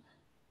the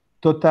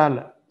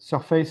total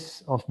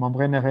surface of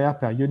membrane area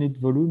per unit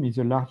volume is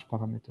a large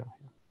parameter.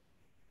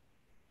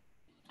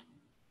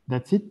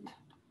 That's it.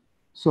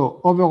 So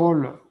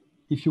overall,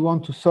 if you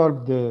want to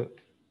solve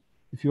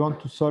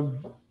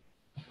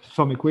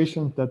some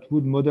equations that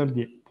would model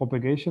the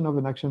propagation of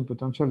an action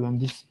potential and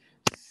this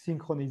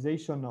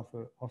synchronization of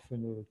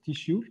a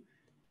tissue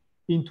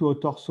into a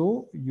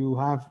torso, you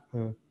have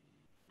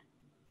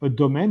a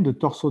domain, the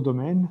torso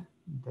domain,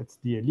 that's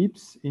the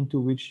ellipse, into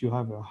which you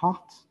have a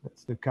heart,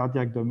 that's the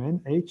cardiac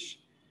domain, H.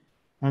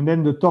 And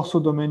then the torso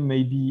domain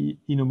may be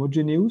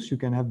inhomogeneous. You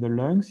can have the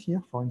lungs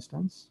here, for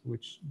instance,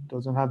 which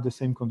doesn't have the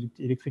same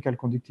electrical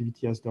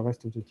conductivity as the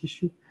rest of the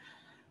tissue.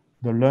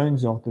 The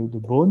lungs or the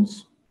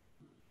bones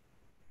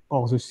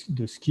or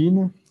the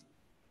skin.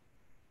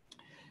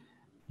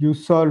 You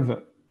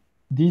solve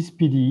these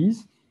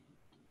PDEs,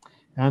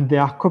 and they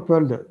are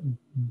coupled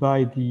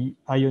by the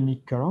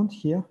ionic current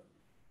here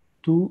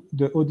to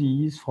the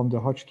ODEs from the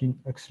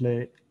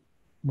Hodgkin-Huxley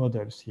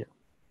models here.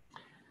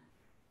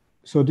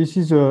 So this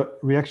is a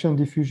reaction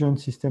diffusion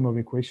system of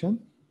equation.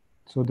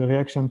 So the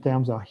reaction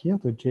terms are here,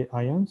 the J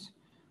ions.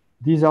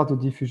 These are the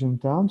diffusion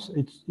terms.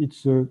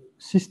 It's a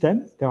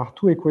system. There are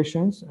two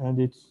equations, and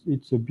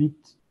it's a bit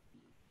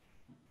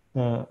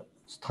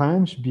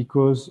strange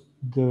because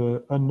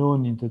the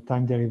unknown in the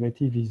time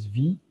derivative is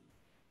V,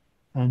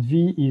 and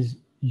V is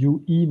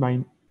UI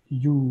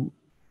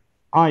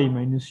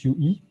minus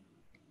UE,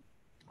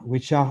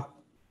 which are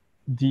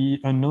the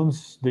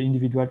unknowns, the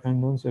individual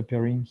unknowns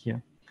appearing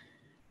here.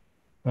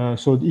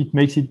 So it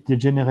makes it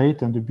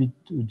degenerate and a bit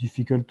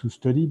difficult to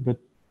study, but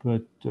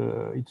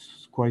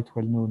it's quite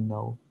well known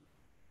now.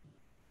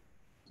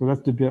 So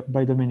that's the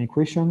bidomain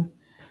equation.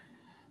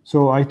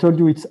 So I told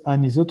you it's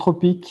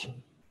anisotropic.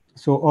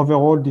 So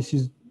overall, this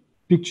is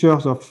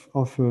pictures of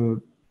a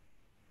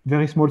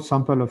very small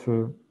sample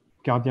of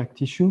cardiac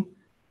tissue.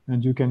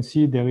 And you can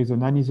see there is an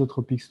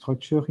anisotropic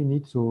structure in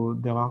it. So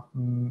there are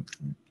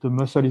the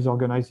muscle is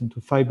organized into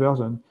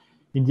fibers, and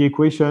in the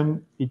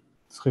equation,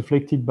 it's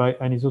reflected by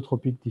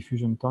anisotropic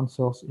diffusion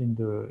tensors in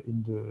the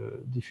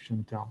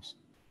diffusion terms.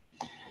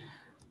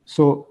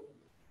 So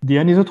the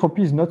anisotropy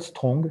is not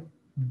strong.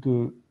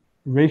 The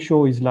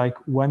ratio is like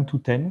 1 to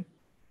 10,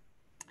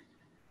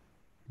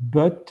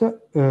 but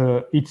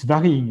it's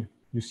varying.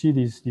 You see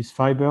these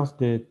fibers,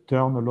 they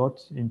turn a lot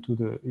into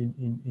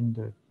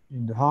in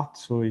the heart.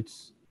 So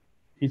it's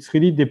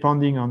really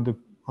depending on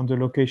the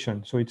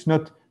location. So it's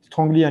not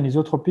strongly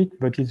anisotropic,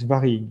 but it's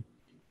varying.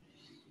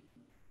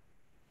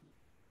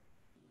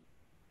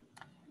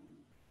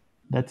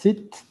 That's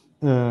it.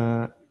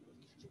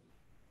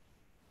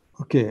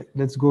 Okay,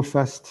 let's go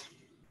fast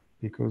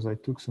because I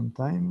took some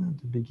time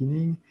at the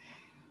beginning.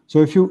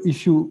 So if you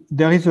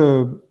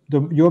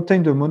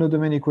obtain the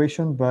monodomain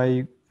equation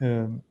by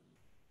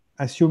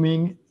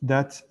assuming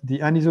that the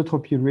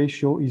anisotropy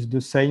ratio is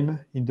the same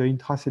in the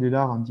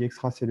intracellular and the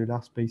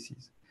extracellular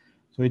spaces.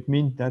 So it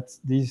means that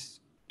these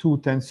two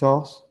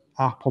tensors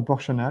are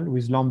proportional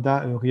with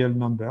lambda a real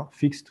number,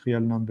 fixed real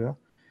number,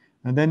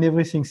 And then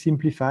everything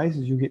simplifies.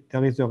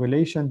 There is a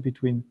relation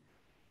between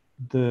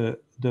the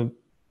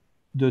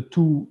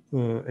two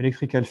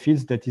electrical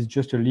fields that is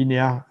just a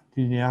linear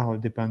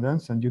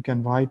dependence, and you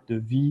can write the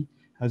V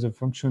as a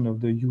function of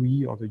the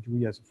UE or the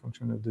UE as a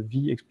function of the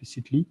V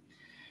explicitly,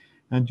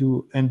 and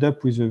you end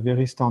up with a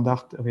very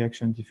standard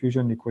reaction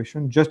diffusion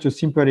equation, just a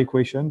simple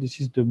equation. This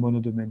is the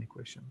monodomain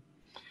equation.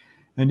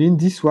 And in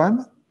this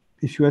one,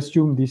 if you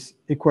assume this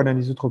equal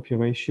anisotropy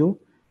ratio,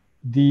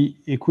 the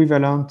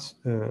equivalent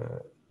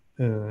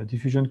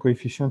diffusion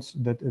coefficients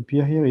that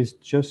appear here is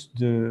just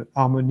the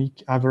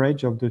harmonic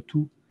average of the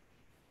two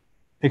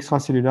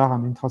extracellular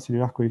and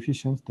intracellular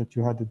coefficients that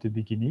you had at the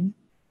beginning.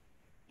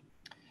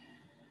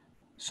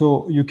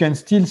 So you can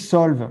still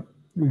solve,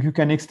 you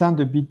can extend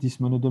a bit this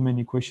monodomain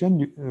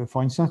equation.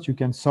 For instance, you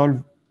can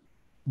solve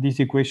this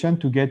equation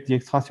to get the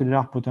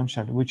extracellular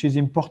potential, which is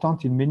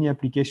important in many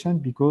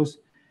applications because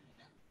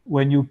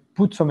when you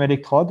put some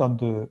electrode on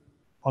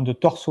the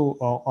torso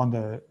or on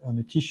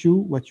the tissue,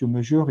 what you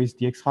measure is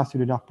the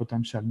extracellular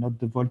potential, not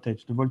the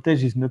voltage. The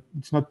voltage is not,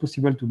 it's not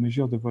possible to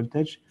measure the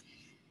voltage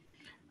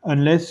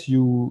unless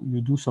you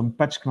do some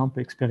patch clamp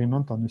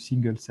experiment on a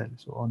single cell.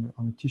 So on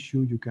a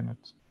tissue, you cannot.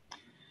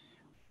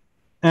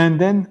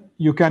 And then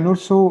you can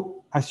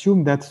also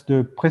assume that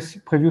the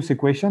previous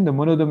equation, the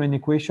monodomain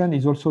equation,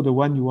 is also the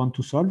one you want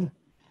to solve,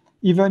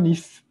 even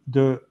if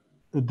the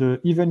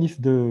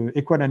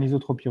equal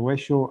anisotropy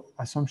ratio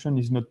assumption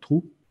is not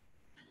true.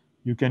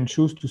 You can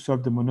choose to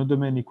solve the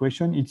monodomain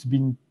equation. It's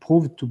been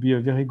proved to be a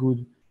very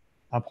good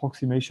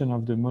approximation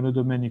of the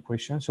monodomain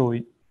equation. So,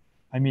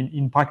 I mean,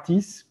 in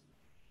practice,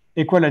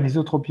 equal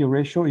anisotropy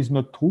ratio is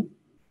not true.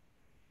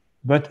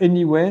 But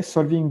anyway,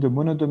 solving the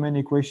monodomain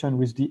equation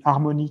with the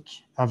harmonic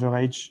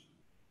average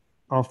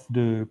of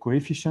the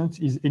coefficients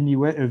is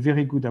anyway a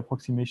very good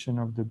approximation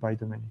of the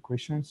bidomain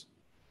equations.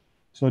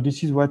 So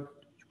this is what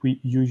we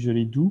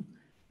usually do.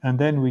 And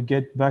then we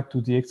get back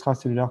to the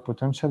extracellular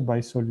potential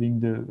by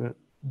solving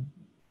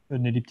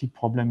an elliptic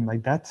problem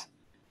like that,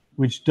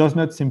 which does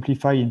not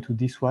simplify into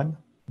this one,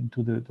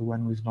 into the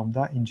one with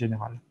lambda in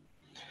general.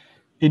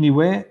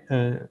 Anyway,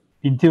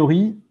 in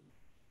theory,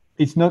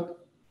 it's not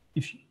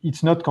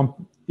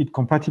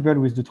compatible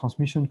with the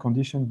transmission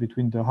condition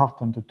between the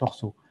heart and the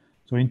torso.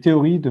 So in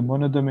theory, the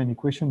monodomain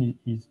equation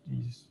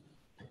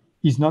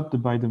is not the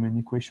bidomain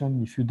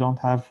equation if you don't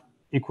have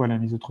equal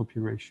anisotropy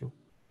ratio.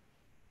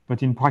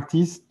 But in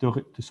practice,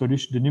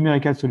 the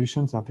numerical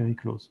solutions are very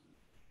close.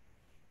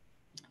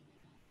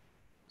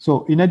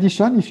 So in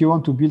addition, if you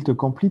want to build a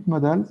complete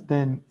model,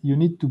 then you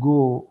need to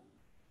go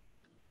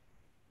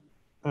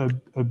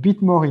a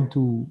bit more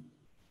into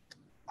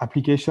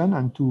application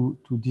and to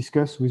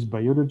discuss with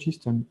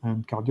biologists and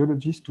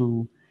cardiologists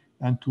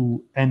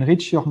to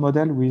enrich your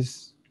model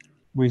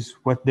with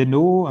what they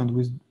know and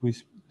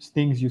with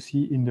things you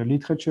see in the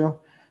literature.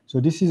 So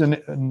this is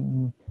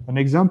an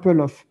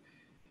example of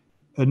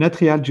an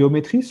atrial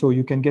geometry. So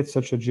you can get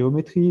such a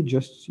geometry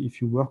just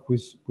if you work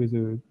with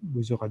a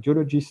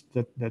radiologist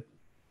that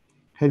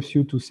helps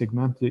you to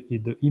segment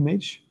the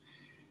image.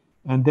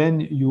 And then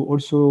you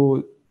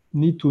also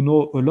need to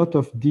know a lot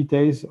of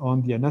details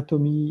on the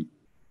anatomy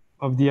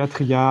of the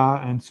atria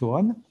and so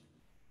on.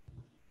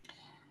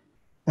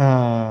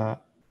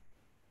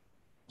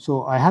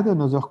 So I had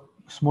another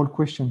small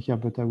question here,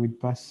 but I will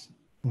pass.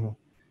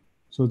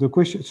 So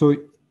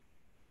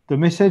the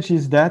message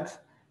is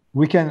that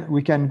we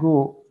can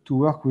go to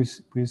work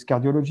with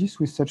cardiologists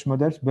with such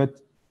models, but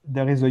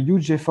there is a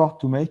huge effort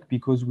to make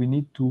because we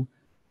need to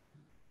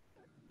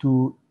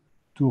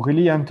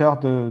really enter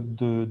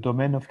the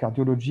domain of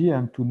cardiology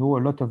and to know a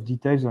lot of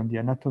details on the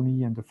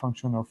anatomy and the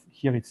function of,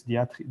 here it's the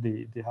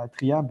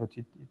atria, but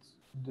it's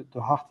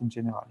the heart in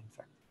general, in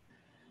fact.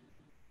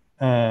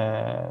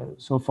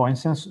 So for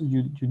instance,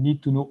 you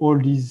need to know all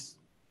these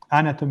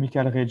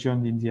anatomical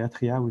regions in the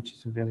atria, which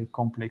is a very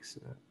complex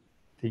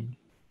thing.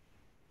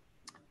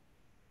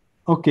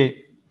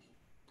 Okay.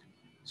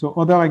 So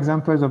other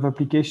examples of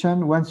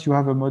application, once you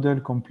have a model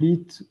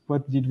complete,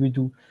 what did we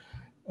do?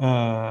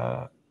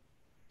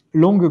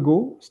 Long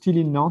ago, still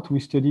in Nantes, we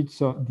studied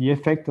the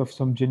effect of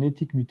some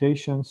genetic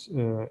mutations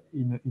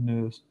in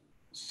a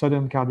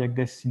sudden cardiac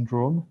death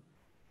syndrome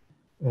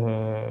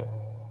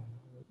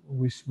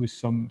with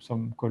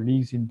some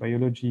colleagues in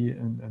biology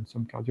and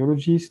some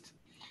cardiologists.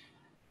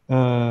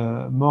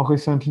 More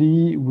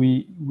recently,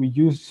 we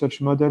use such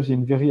models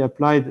in very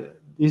applied,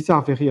 these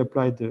are very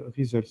applied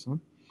results,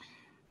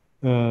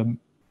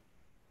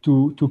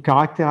 to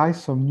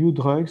characterize some new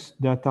drugs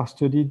that are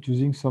studied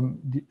using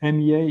the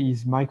MEA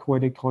is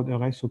microelectrode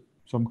array, so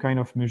some kind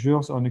of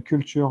measures on a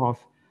culture of,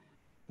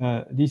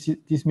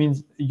 this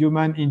means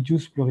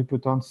human-induced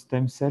pluripotent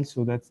stem cells,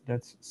 so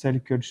that's cell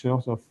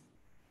cultures of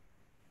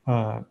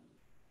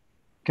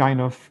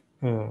kind of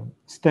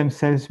stem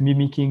cells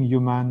mimicking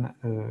human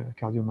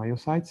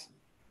cardiomyocytes.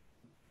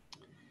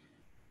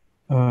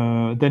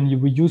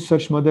 Then we use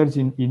such models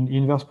in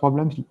inverse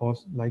problems, or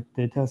like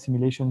data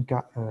assimilation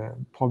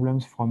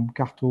problems from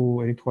carto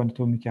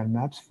electroanatomical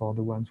maps for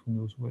the ones who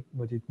knows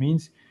what it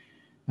means.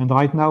 And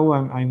right now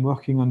I'm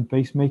working on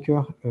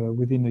pacemaker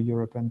within a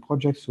European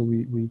project. So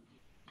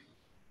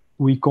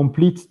we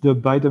complete the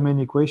bi-domain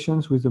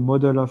equations with the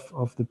model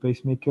of the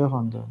pacemaker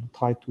and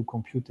try to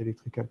compute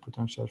electrical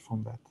potential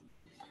from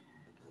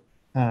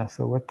that.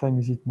 So what time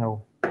is it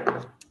now?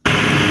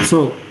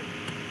 So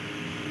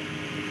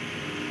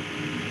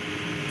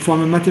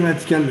from a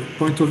mathematical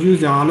point of view,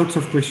 there are lots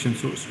of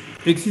questions. So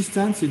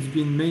existence, it's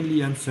been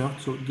mainly answered.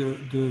 So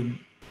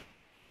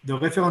the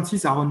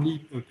references are only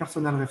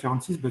personal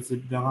references, but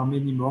there are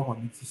many more on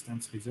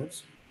existence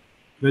results.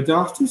 But there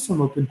are still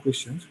some open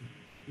questions.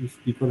 If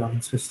people are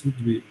interested,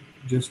 we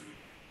just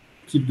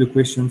keep the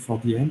question for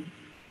the end.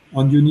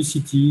 On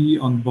unicity,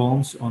 on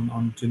bonds,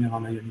 on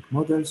general ionic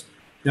models,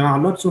 there are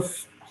lots of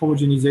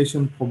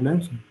homogenization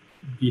problems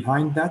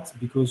behind that,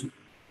 because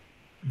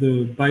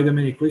the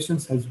bi-domain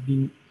equations has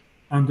been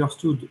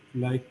understood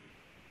like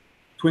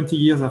 20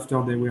 years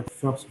after they were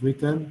first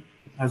written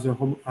as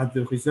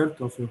the result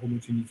of a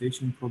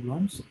homogenization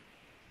problems.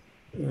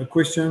 A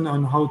question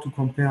on how to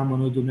compare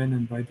monodomain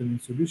and bi-domain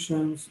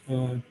solutions.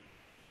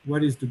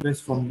 What is the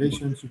best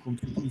formulation to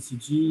compute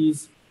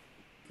ECGs?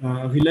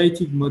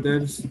 Related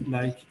models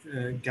like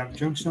gap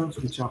junctions,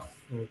 which are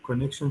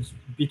connections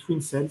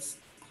between cells,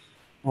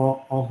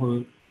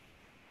 or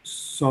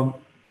some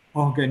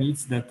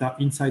organites that are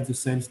inside the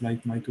cells,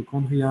 like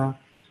mitochondria,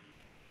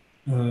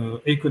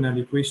 aconal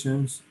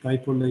equations,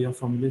 dipole layer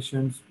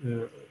formulations,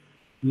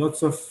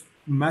 lots of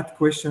math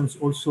questions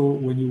also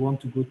when you want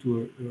to go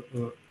to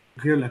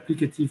a real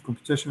applicative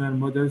computational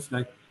models,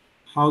 like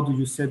how do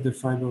you set the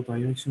fiber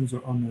directions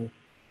on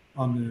a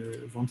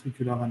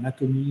ventricular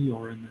anatomy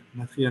or an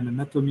atrial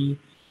anatomy?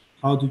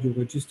 How do you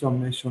register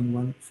mesh from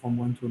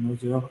one to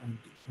another,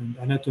 and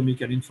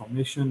anatomical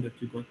information that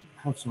you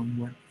have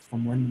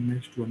from one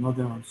mesh to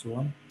another, and so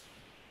on,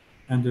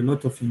 and a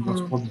lot of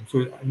inverse problems.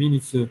 So I mean,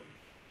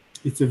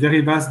 it's a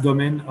very vast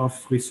domain of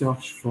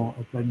research for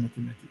applied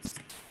mathematics.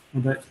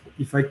 And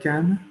if I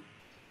can,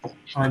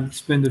 I'll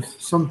spend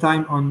some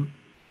time on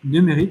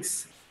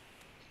numerics.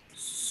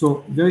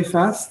 So very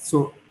fast.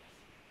 So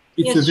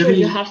it's yes, sure,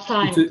 you have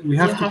time. We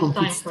have to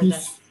compute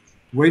stiff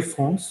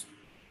wavefronts,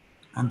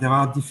 and there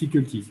are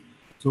difficulties.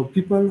 So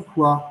people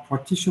who are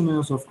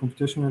practitioners of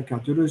computational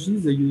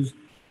cardiology,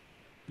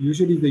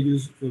 usually they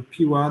use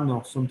P1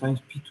 or sometimes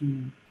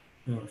P2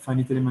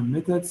 finite element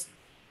methods,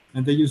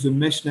 and they use a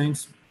mesh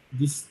length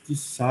this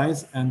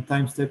size and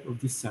time step of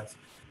this size.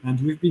 And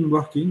we've been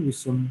working with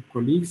some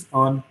colleagues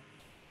on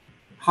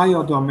high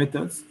order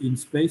methods in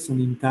space and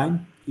in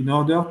time in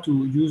order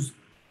to use.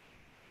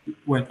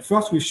 Well,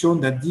 first we've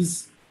shown that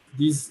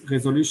this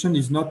resolution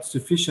is not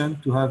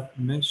sufficient to have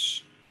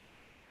mesh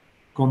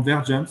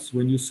convergence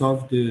when you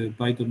solve the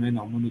bi-domain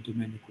or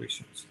monodomain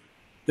equations.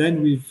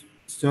 Then we've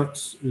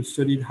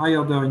studied high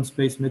order in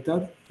space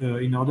method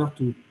in order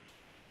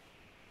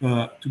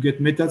to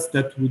get methods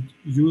that would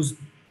use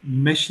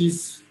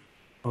meshes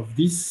of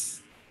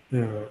this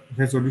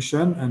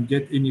resolution and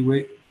get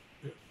anyway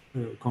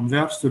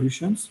converged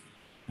solutions.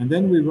 And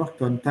then we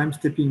worked on time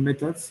stepping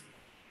methods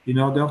in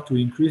order to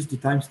increase the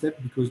time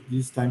step, because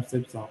these time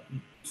steps are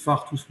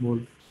far too small,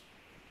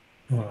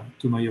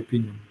 to my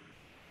opinion.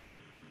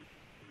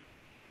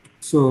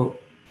 So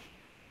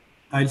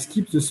I'll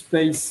skip the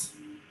space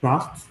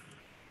part.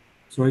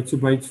 So it's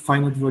about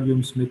finite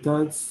volumes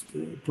methods,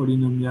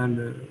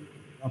 polynomial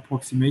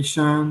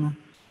approximation.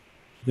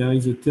 There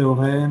is a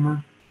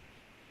theorem.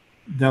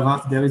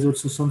 There is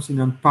also something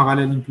on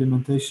parallel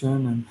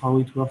implementation and how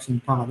it works in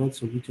parallel.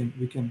 So we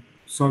can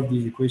solve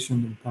these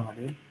equations in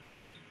parallel.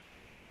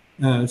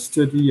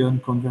 Study on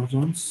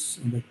convergence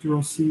and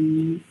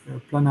accuracy,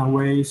 planar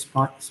waves,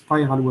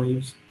 spiral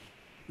waves,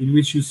 in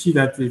which you see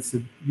that it's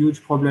a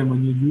huge problem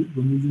when you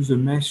use a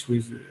mesh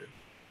with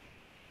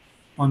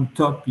on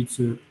top it's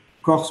a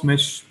coarse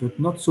mesh, but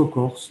not so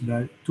coarse,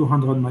 like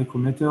 200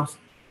 micrometers.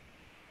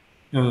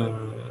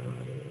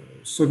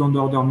 Second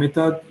order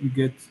method, you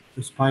get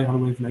a spiral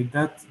wave like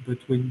that, but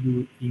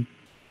when you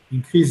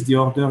increase the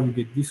order, you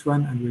get this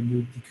one, and when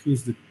you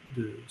decrease the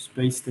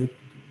space step,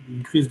 you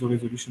increase the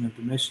resolution of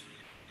the mesh,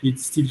 it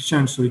still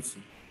changes, so it's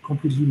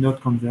completely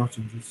not converged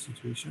in this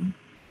situation.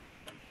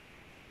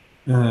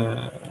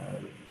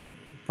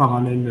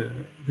 Parallel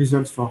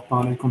results for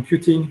parallel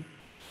computing.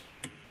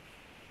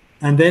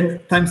 And then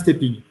time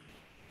stepping.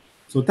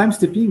 So time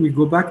stepping, we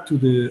go back to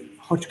the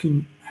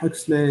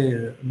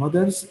Hodgkin-Huxley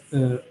models,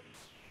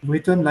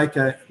 written like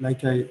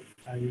I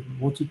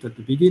wrote it at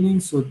the beginning.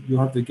 So you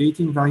have the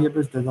gating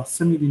variables that are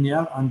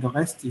semi-linear, and the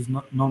rest is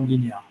not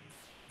non-linear.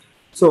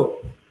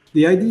 So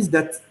the idea is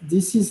that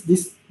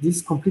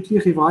this completely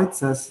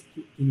rewrites us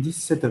in this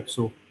setup.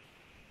 So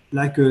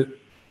like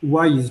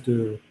Y is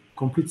the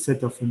complete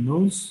set of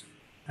unknowns,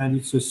 and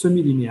it's a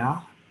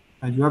semi-linear,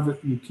 and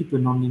you keep a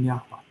non-linear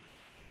part.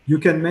 You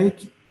can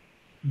make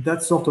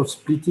that sort of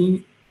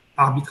splitting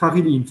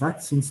arbitrarily, in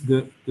fact, since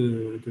the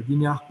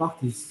linear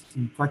part is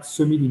in fact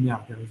semi-linear.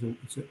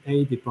 It's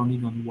A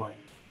depending on Y.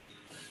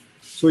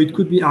 So it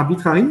could be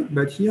arbitrary,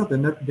 but here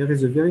there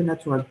is a very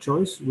natural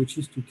choice, which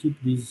is to keep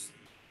this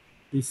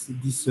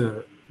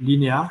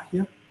linear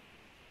here.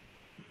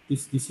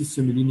 this is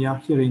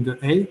semilinear here in the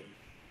A,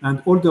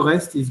 and all the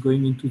rest is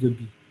going into the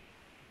B.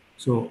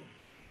 So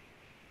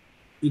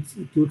it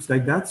looks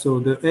like that. So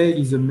the A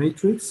is a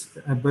matrix,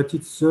 but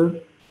it's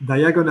a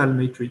diagonal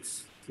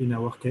matrix in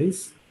our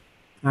case,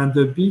 and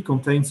the B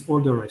contains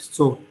all the rest.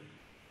 So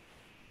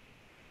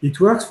it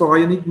works for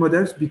ionic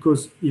models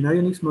because in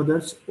ionic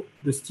models,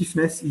 the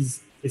stiffness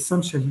is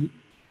essentially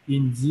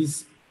in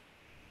this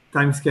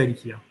time scale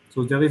here.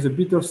 So there is a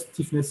bit of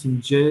stiffness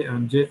in J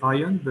and J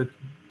ion, but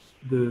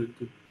the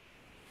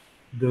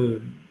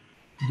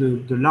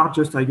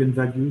largest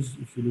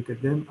eigenvalues, if you look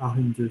at them, are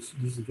in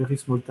these very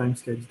small time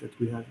scales that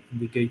we have in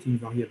the gating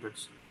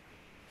variables.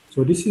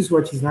 So this is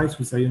what is nice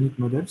with ionic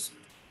models.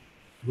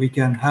 We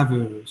can have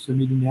a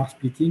semilinear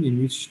splitting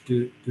in which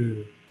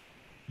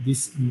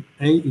this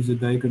A is a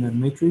diagonal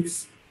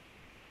matrix.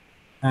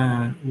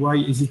 And why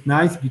is it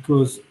nice?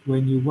 Because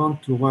when you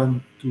want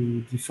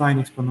to define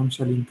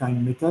exponential in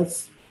time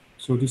methods,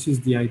 so this is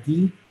the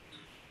ideal,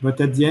 but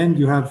at the end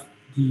you have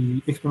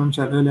the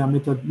exponential Euler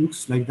method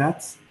looks like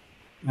that,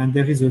 and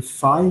there is a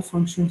phi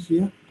function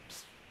here,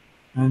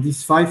 and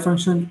this phi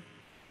function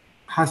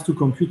has to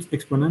compute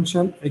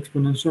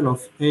exponential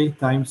of A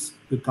times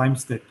the time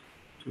step.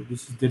 So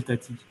this is delta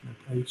t,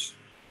 not h.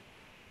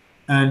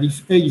 And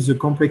if A is a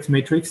complex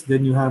matrix,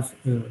 then you have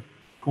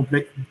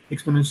complex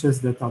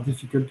exponentials that are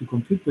difficult to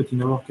compute, but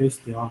in our case,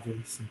 they are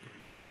very simple.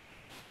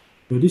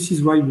 So this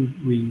is why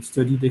we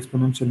studied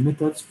exponential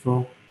methods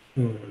for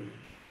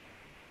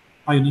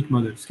ionic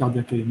models,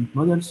 Coudière ionic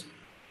models.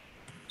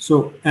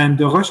 So, and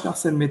the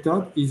Roche-Larsen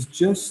method is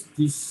just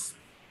this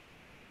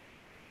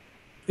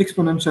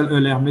exponential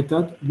Euler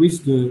method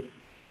with the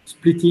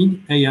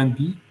splitting A and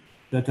B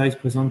that I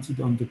presented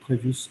on the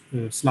previous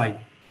slide.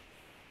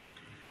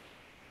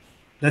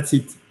 That's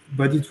it.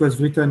 But it was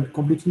written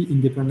completely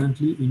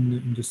independently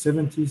in the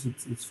 70s.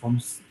 It's from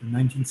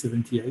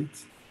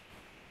 1978.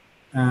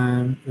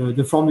 And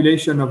the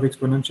formulation of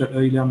exponential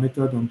Euler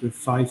method on the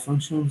phi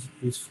functions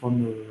is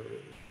from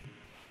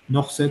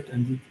Norset,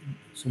 and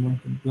someone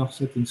from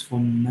Norset is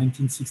from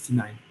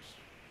 1969.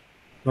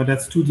 But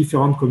that's two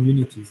different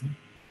communities.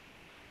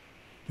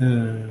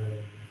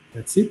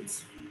 That's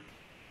it.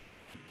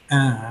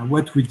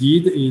 What we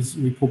did is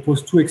we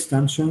proposed two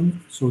extensions.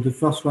 So the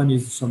first one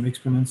is some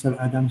exponential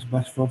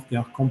Adams-Bashforth. They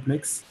are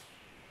complex,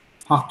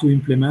 hard to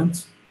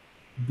implement,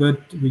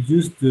 but we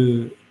used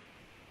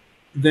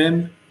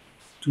them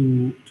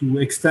to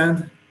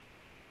extend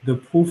the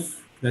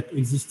proof that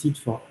existed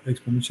for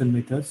exponential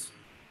methods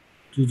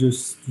to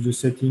the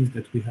settings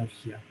that we have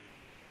here.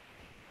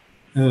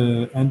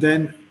 And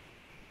then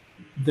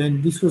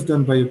this was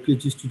done by a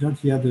PhD student.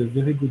 He had a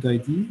very good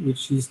idea,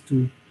 which is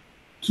to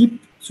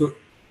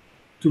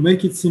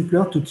make it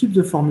simpler, to keep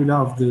the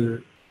formula of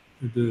the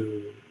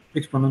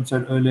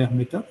exponential Euler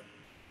method,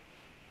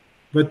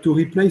 but to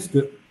replace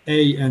the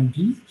A and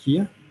B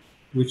here,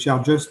 which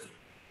are just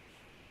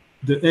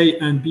the A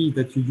and B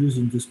that you use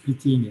in the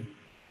splitting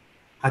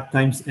at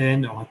times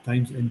n or at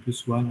times n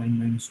plus 1, n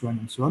minus 1,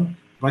 and so on,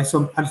 by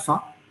some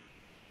alpha,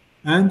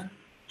 and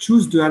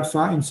choose the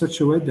alpha in such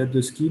a way that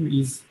the scheme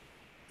is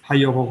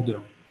higher order.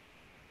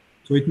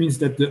 So it means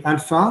that the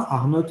alpha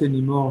are not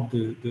anymore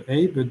the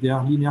A, but they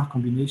are linear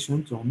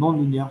combinations or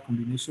non-linear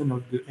combination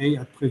of the A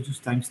at previous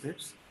time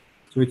steps.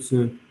 So it's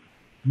a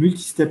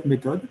multi-step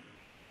method.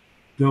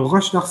 The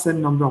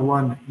Roche-Larsen number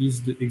 1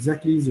 is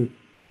exactly the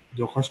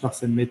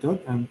Roche-Larsen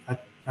method, and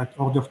at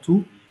order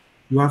 2,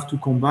 you have to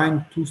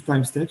combine two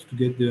time steps to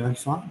get the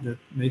alpha that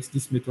makes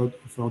this method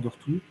of order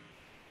 2.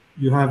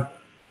 You have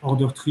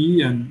order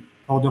 3, and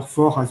order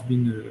 4 has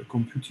been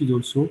computed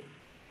also,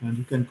 and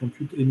you can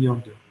compute any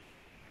order.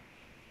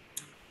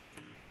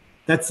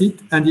 That's it,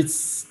 and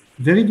it's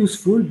very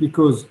useful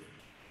because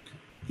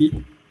if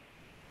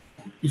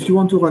you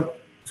want to run,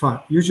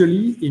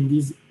 usually in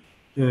this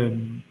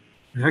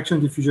reaction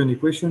diffusion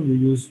equation,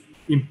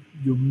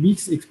 you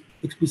mix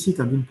explicit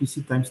and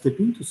implicit time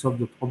stepping to solve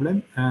the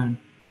problem, and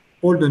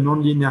all the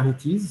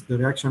non-linearities, the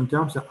reaction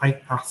terms,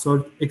 are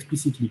solved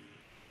explicitly.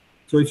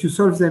 So if you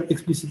solve them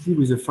explicitly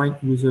with a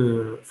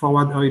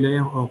forward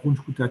Euler or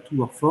Runge-Kutta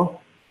 2 or 4,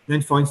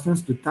 then for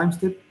instance, the time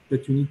step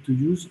that you need to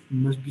use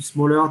must be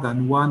smaller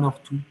than 1 or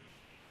 2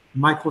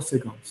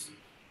 microseconds.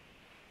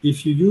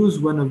 If you use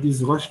one of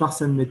these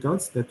Roche-Larsen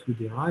methods that we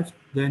derived,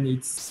 then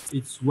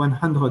it's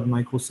 100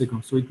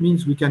 microseconds. So it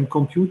means we can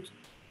compute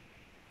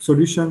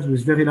solutions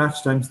with very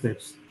large time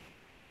steps.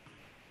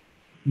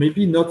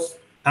 Maybe not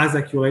as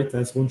accurate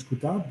as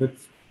Runge-Kutta, but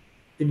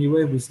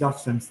anyway with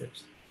large time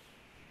steps.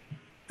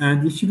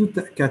 And if you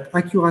look at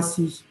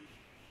accuracy,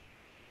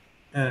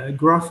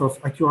 graph of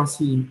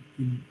accuracy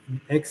in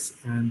X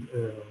and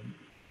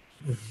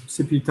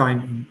CPU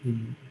time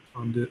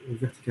on the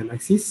vertical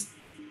axis,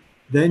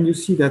 then you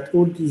see that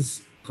all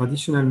these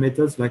traditional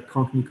methods like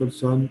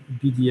Crank-Nicolson,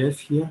 BDF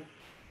here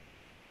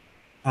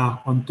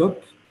are on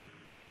top,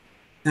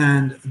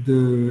 and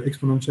the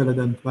exponential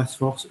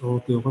Adams-Bashforth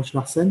or the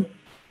Roche-Larsen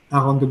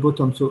are on the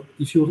bottom. So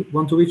if you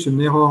want to reach an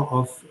error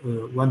of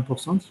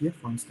 1% here,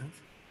 for instance,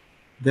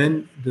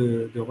 then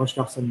the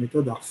Roche-Larsen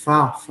method are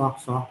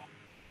far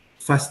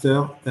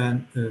faster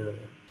than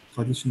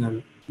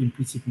traditional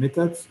implicit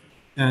methods.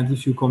 And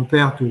if you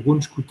compare to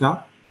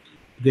Runge-Kutta,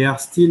 they are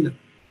still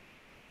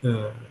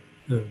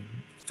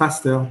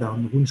faster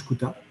than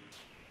Runge-Kutta.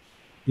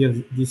 Here,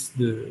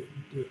 the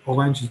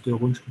orange is the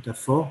Runge-Kutta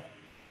 4.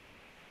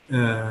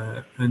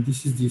 And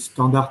this is the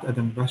standard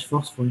Adam-Bash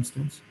force, for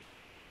instance.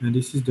 And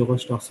this is the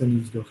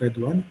Roche-Larsen, is the red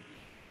one.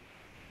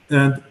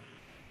 And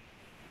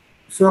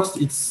first,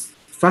 it's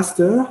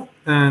faster,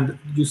 and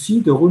you see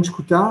the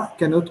Runge-Kutta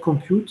cannot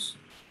compute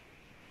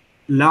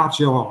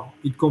large error.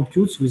 It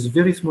computes with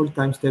very small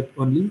time step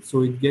only,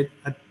 so it get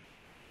at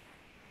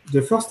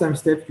the first time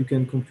step you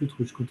can compute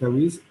Runge-Kutta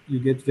with, you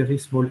get very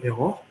small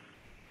error.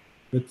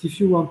 But if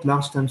you want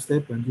large time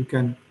step, and you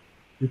can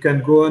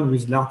go on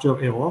with larger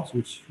errors,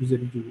 which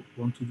usually you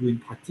want to do in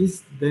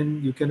practice,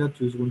 then you cannot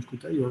use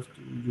Runge-Kutta, you have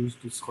to use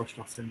this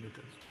Roche-Larsen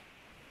method.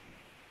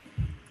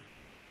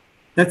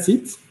 That's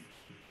it.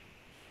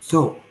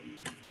 So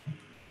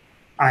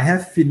I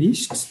have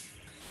finished.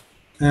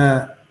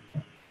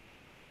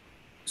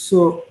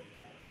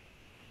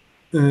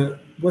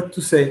 What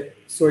to say?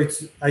 So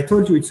I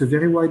told you it's a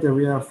very wide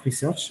area of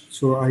research.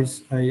 So I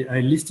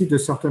listed a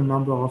certain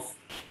number of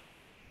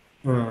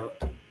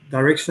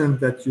directions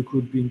that you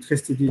could be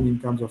interested in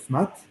terms of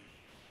math.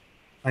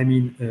 I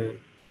mean,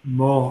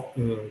 more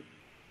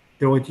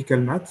theoretical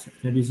math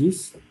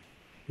analysis.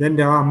 Then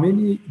there are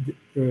many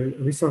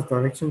research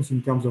directions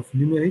in terms of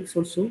numerics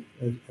also.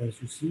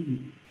 As you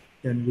see,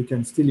 we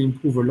can still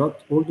improve a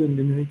lot all the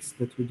numerics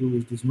that we do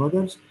with these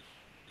models.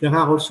 There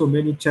are also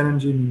many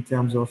challenges in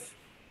terms of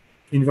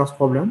inverse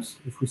problems,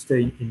 if we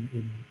stay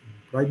in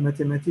applied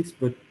mathematics,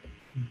 but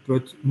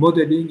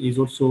modeling is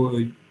also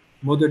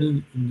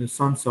modeling in the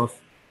sense of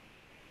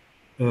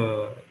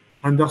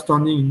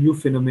understanding new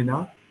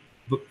phenomena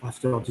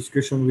after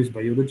discussion with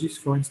biologists,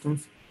 for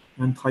instance,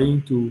 and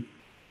trying to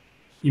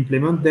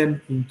implement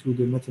them into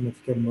the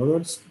mathematical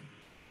models.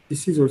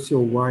 This is also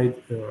a wide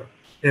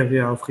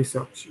area of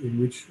research in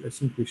which I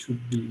think we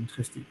should be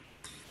interested.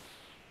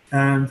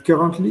 And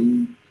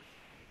currently,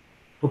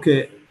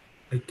 okay,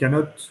 I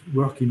cannot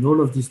work in all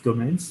of these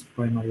domains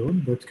by my own,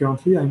 but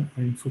currently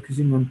I'm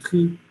focusing on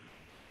three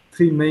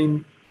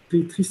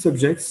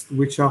subjects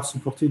which are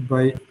supported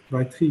by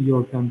 3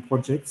 European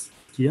projects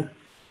here.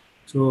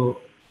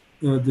 So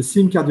the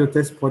SIM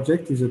cardiotest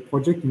project is a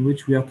project in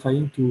which we are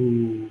trying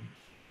to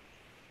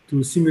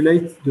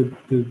simulate the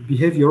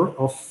behavior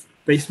of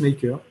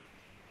pacemaker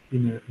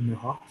in a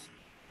heart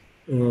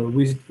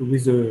with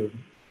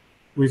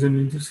an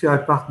industrial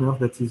partner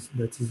that is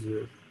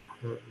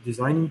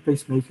designing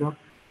pacemaker,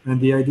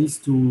 and the idea is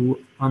to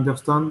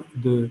understand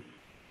the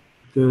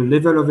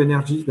level of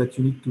energy that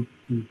you need to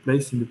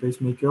place in the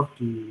pacemaker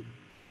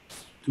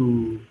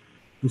to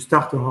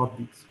start a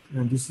heartbeat.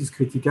 And this is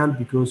critical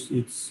because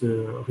it's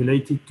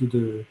related to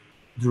the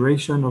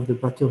duration of the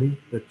battery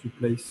that you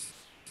place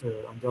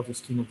under the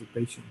skin of the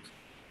patient.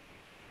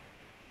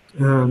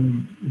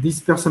 This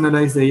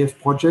personalized AF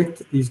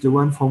project is the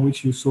one from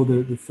which you saw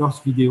the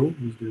first video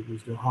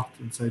with the heart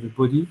inside the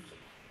body.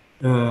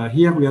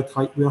 Here we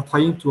are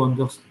trying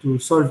to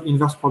solve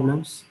inverse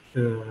problems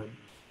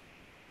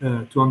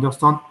to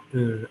understand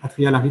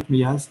atrial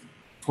arrhythmias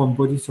from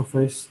body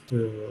surface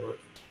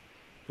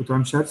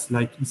potentials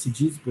like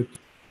ECGs, but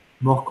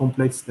more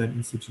complex than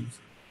ECGs.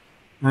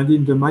 And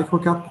in the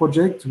microcard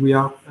project, we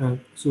are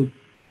so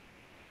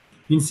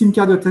in SIM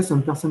cardiotest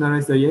and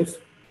personalized AF,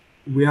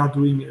 we are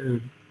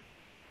doing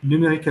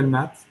numerical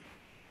math,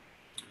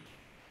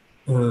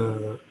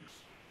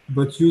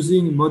 but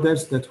using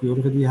models that we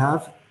already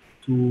have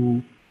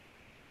to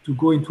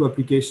go into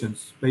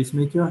applications,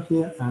 pacemaker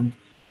here and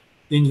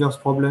inverse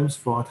problems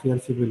for atrial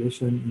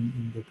fibrillation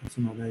in the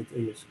personalized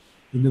AF.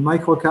 In the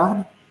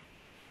microcard,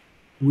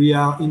 we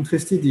are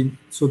interested in,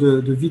 so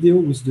the video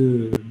with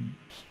the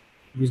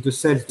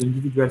cells, the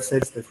individual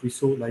cells that we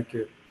saw, like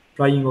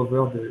flying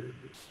over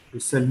the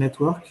cell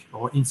network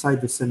or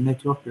inside the cell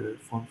network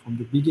from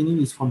the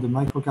beginning, is from the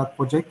microcard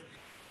project.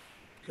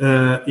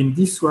 In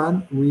this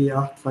one, we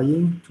are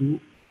trying to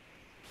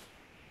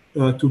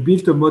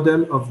build a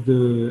model of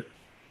the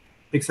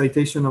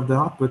excitation of the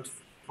heart, but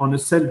on a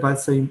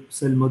cell-by-cell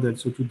model.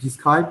 So to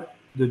describe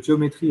the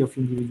geometry of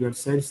individual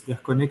cells, their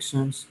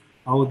connections,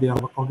 how they are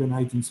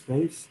organized in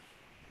space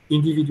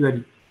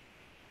individually.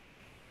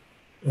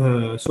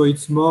 So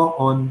it's more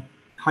on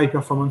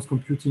high-performance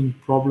computing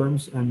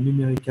problems and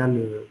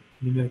numerical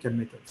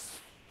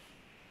methods.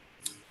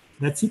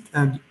 That's it,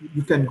 and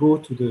you can go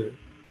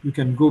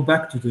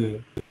back to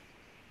the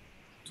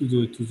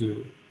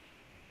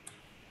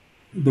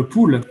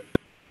pool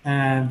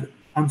and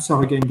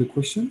answer again the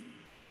question,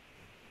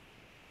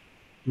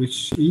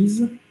 which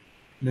is,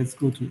 let's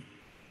go to.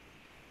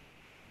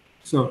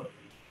 So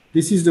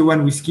this is the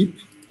one we skip,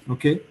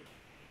 okay,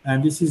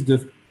 and this is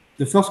the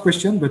first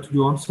question, but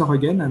we'll answer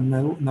again. And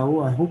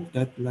now I hope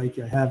that like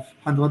I have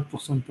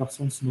 100%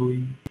 persons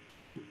knowing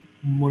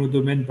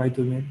monodomain by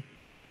domain,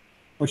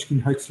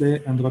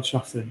 Hodgkin-Huxley and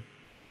Roche-Larsen.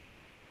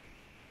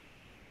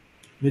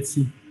 Let's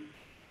see.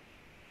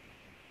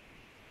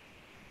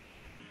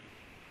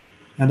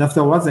 And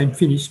afterwards, I'm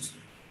finished.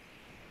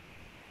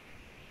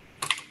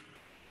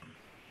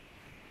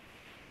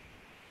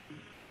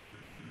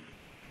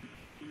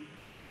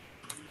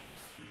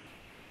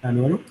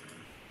 Hello, hello?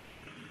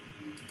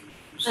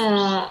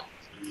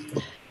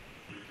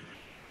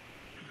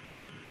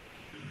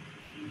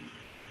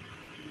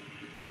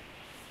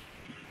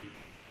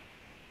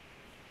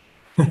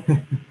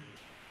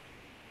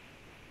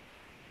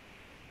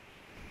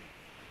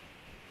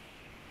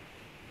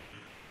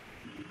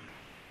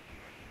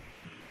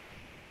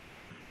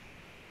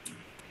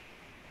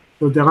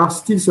 So there are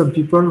still some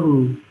people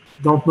who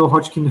don't know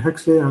Hodgkin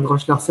Huxley and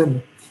Roche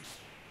Larsen.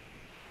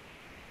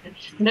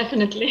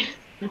 Definitely.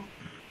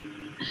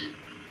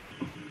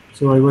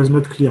 So I was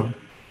not clear.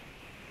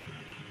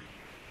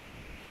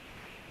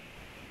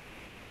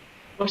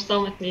 For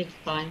some, it needs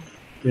time.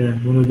 Yeah,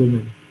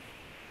 monodomain.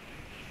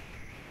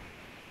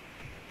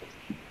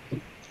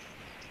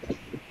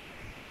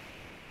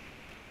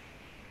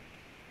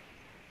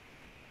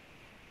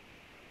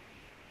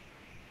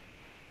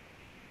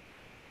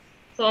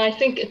 So I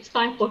think it's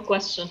time for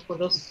questions for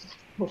those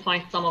who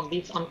find some of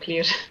these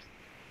unclear.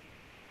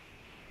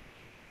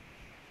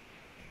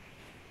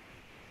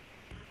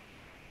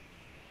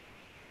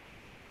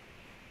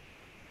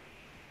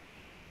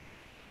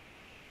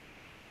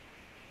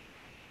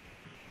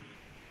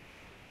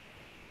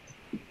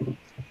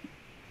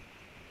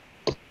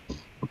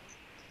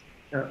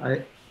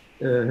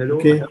 Hello,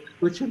 Okay. I have a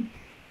question.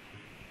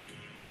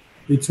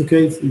 It's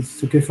okay.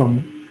 It's okay for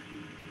me.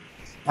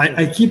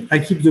 I keep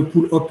the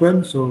pool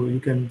open, so you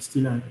can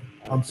still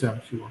answer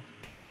if you want.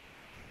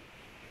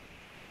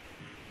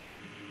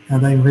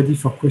 And I'm ready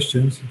for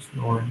questions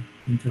or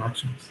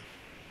interactions.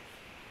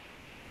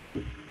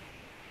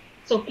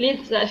 So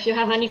please, if you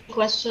have any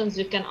questions,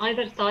 you can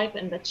either type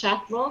in the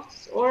chat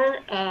box or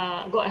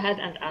go ahead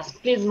and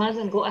ask. Please,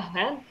 Mazen, go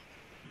ahead.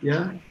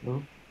 Yeah,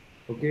 oh,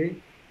 okay.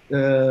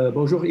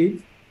 Bonjour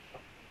Yves.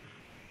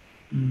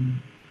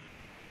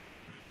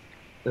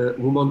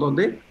 Vous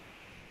m'entendez?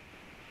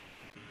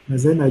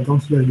 Mazen, I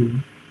don't hear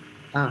you.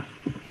 Ah.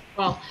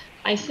 Well,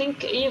 I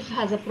think Yves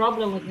has a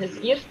problem with his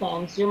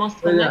earphones. You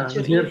must connect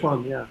your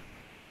earphone. Yeah.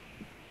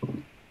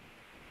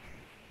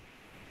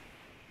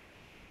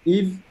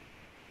 Yves.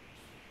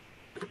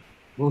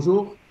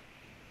 Bonjour.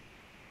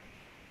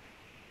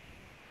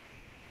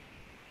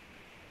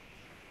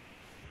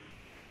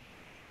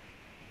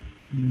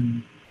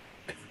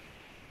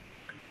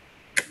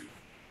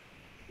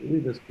 Oui,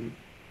 that's good.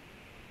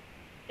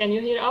 Can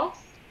you hear us?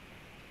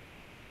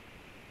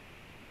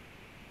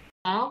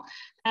 Now,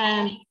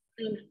 and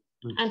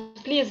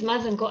please,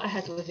 Mazen, go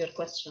ahead with your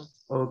question.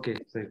 Okay,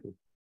 thank you.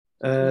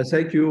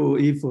 Thank you,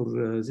 Yves, for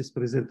this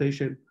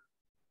presentation.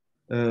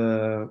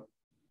 I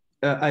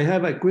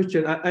have a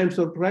question. I'm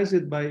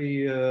surprised by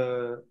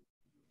the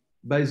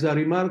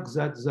remark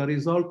that the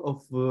result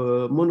of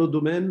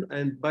monodomain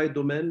and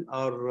bidomain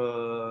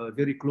are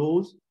very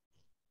close.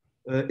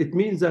 It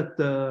means that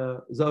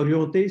the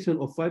orientation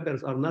of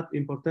fibers are not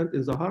important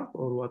in the heart,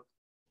 or what?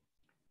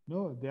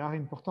 No, they are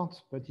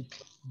important, but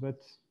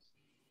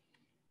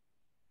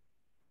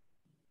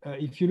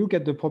if you look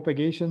at the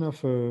propagation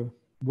of a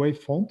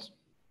wavefront,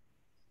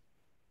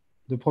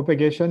 the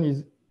propagation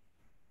is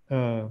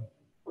the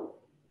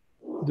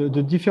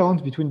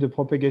difference between the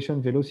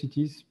propagation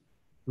velocities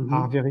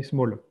are very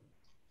small.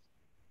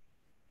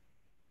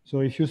 So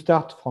if you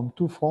start from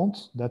two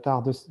fronts that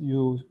are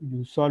you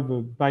solve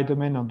a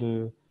bidomain and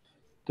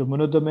the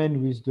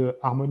monodomain with the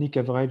harmonic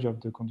average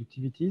of the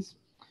conductivities,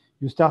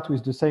 you start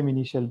with the same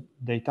initial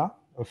data,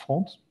 a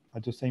front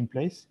at the same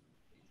place.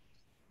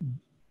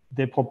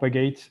 They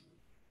propagate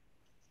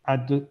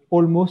at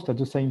almost at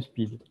the same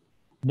speed.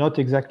 Not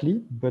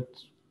exactly, but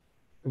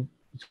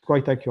it's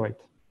quite accurate.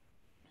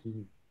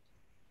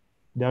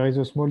 There is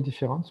a small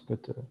difference,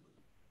 but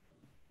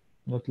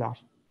not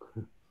large.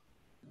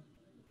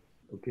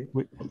 Okay.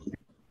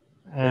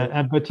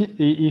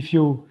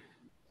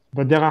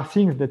 But there are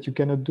things that you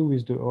cannot do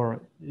with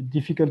or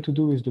difficult to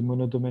do with the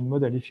monodomain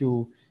model.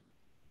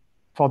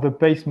 For the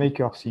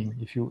pacemaker thing,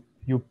 if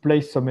you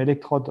place some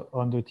electrode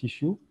on the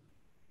tissue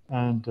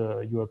and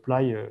you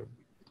apply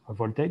a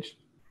voltage,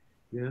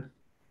 yeah,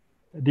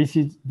 this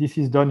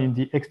is done in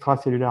the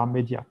extracellular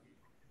media.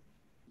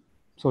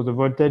 So the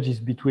voltage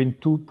is between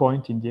 2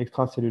 points in the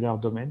extracellular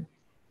domain.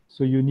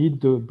 So you need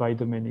the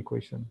bidomain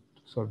equation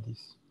to solve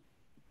this.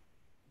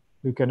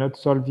 You cannot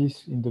solve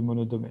this in the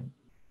monodomain.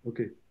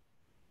 Okay.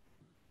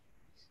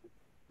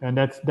 And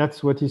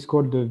that's what is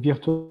called the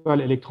virtual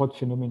electrode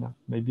phenomena.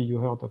 Maybe you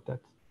heard of that.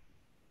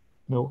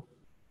 No.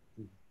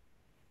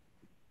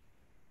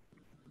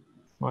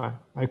 Well,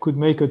 I could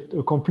make a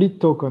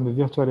complete talk on the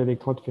virtual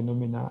electrode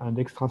phenomena and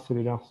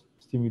extracellular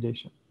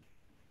stimulation.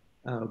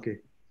 Ah, okay.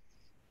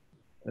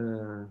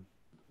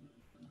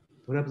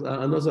 Perhaps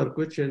another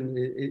question,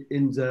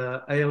 in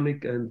the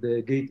ionic and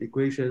the gate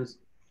equations,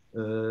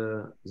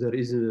 there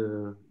is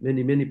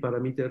many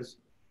parameters.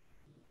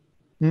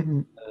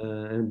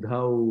 And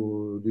how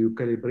do you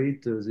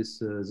calibrate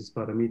this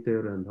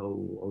parameter, and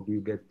how do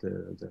you get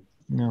them?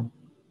 No.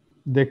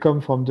 They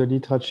come from the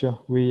literature.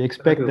 We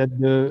expect that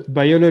the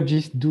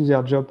biologists do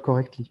their job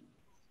correctly.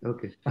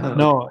 Okay.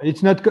 No,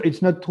 it's not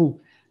true.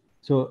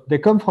 So they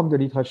come from the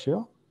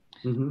literature,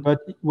 but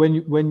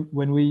when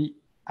we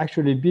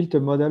actually built a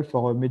model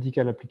for a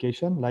medical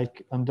application,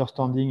 like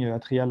understanding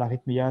atrial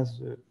arrhythmias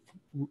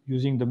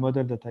using the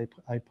model that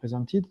I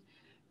presented,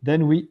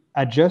 then we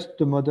adjust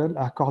the model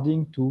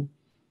according to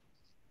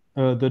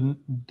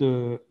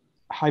the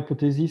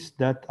hypotheses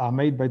that are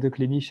made by the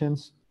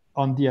clinicians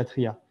on the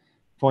atria.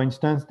 For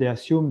instance, they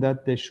assume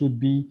that there should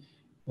be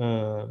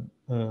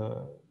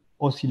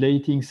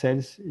oscillating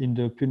cells in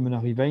the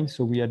pulmonary vein,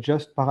 so we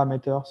adjust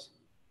parameters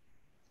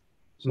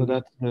so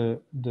that the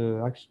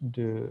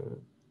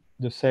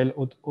cell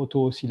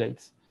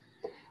auto-oscillates.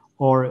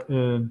 Or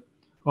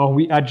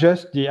we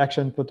adjust the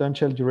action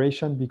potential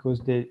duration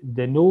because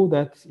they know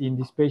that in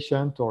this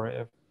patient or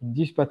in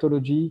this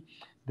pathology,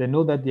 they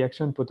know that the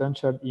action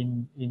potential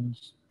in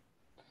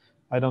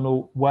I don't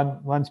know,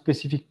 one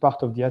specific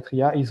part of the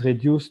atria is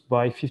reduced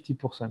by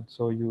 50%.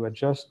 So you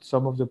adjust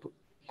some of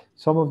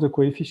the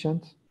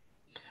coefficients,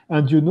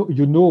 and you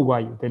know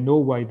why. They know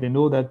why. They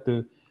know that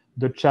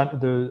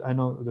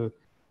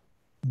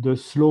the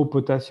slow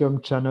potassium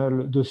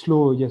channel,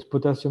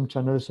 potassium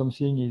channel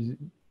something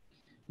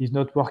is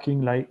not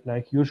working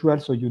like usual.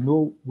 So you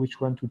know which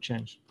one to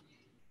change.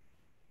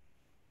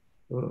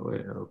 Oh,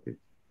 yeah, okay.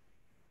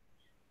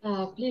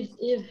 Please,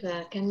 Yves,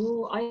 can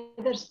you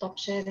either stop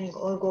sharing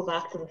or go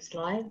back to the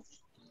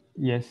slides?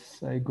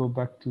 Yes, I go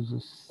back to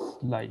the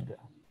slide.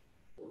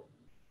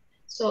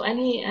 So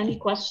any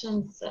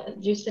questions?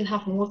 Do you still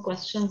have more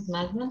questions,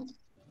 Mazman?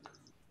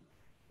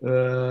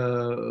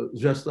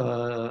 Just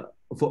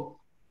for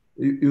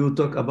you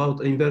talk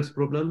about inverse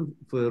problem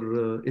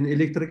for in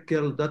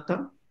electrical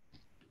data.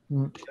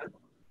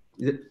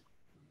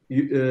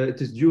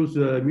 It is used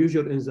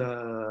measure in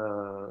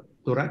the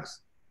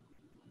thorax.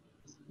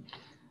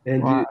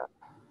 And wow.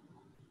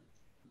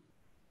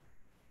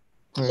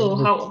 So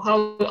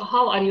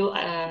how are you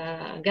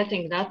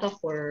getting data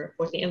for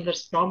the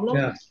inverse problem?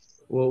 Yeah.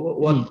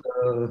 Well,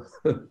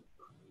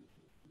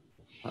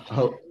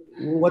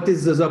 what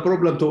is the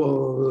problem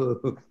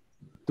to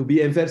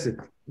be inversed?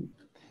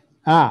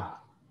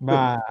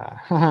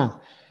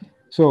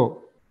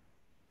 So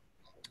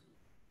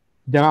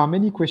there are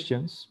many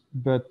questions,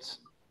 but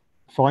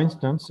for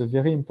instance, a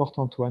very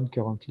important one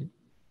currently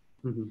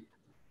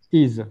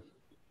is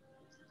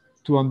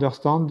to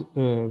understand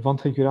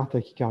ventricular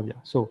tachycardia.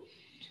 So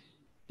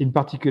in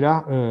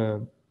particular,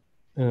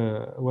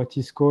 what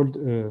is called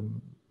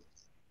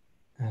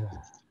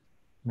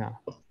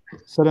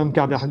sudden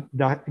cardiac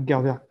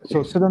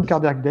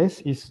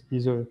death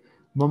is a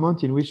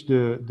moment in which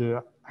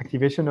the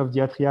activation of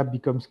the atria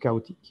becomes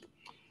chaotic.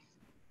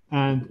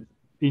 And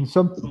in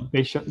some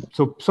patients,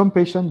 so some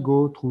patients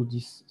go through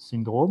this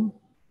syndrome,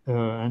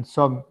 and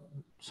some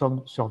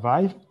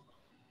survive,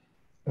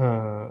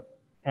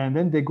 and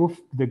then they go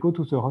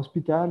to the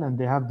hospital and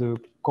they have the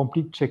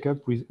complete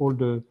checkup with all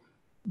the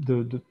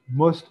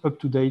most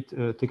up-to-date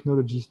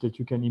technologies that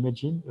you can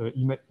imagine.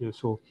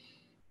 So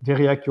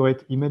very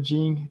accurate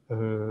imaging,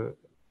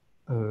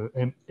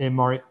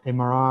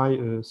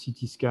 MRI,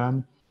 CT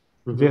scan,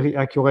 very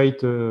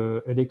accurate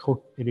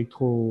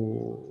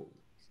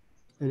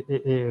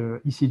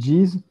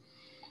ECGs,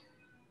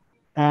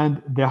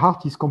 and their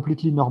heart is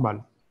completely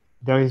normal.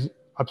 There is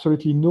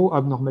absolutely no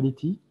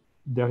abnormality.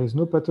 There is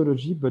no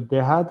pathology, but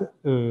they had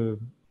a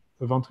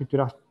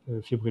ventricular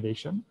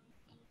fibrillation.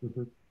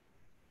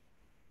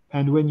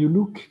 And when you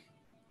look,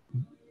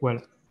 well,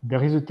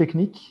 there is a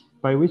technique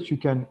by which you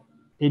can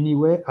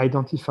anyway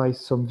identify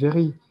some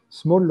very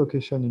small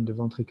location in the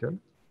ventricle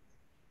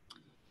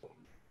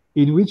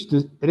in which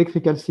the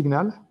electrical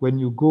signal, when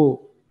you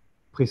go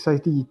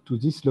precisely to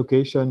this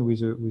location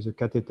with a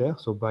catheter,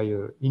 so by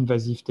an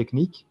invasive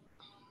technique,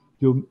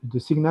 the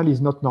signal is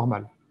not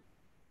normal.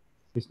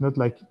 It's not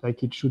like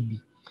it should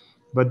be.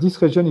 But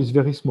this region is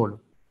very small.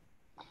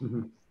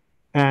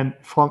 And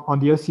on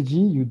the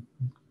ECG,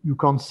 you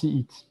can't see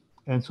it.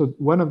 And so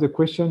one of the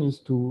questions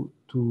is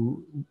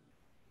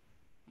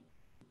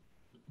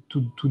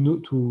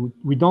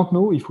we don't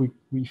know if we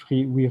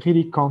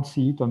really can't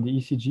see it on the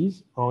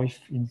ECGs, or if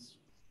in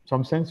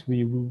some sense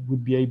we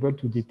would be able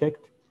to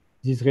detect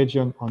this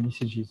region on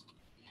ECGs.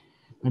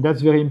 And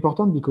that's very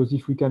important, because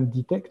if we can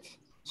detect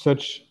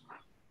such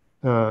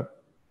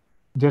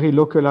very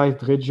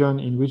localized region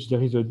in which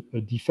there is a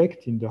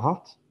defect in the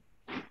heart,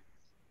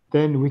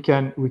 then we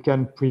can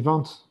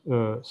prevent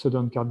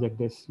sudden cardiac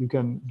death. You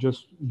can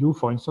just,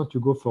 for instance, you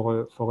go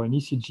for an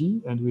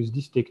ECG, and with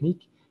this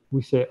technique,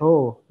 we say,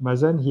 oh,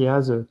 Mazen, he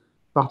has a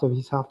part of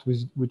his heart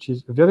which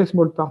is a very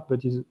small part,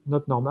 but is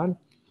not normal.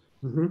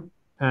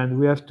 And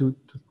we have to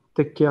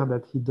take care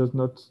that he does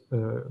not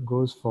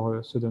goes for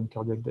a sudden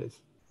cardiac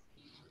death.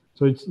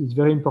 So it's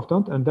very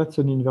important, and that's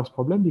an inverse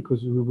problem,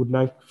 because we would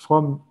like,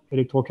 from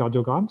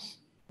electrocardiograms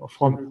or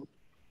from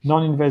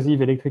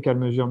non-invasive electrical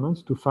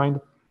measurements, to find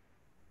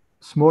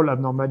small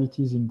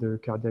abnormalities in the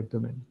cardiac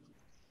domain.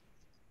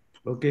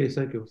 Okay,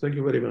 thank you. Thank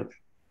you very much.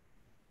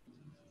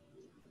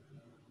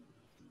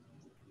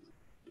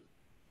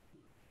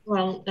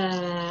 Well,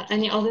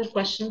 any other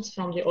questions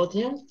from the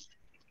audience?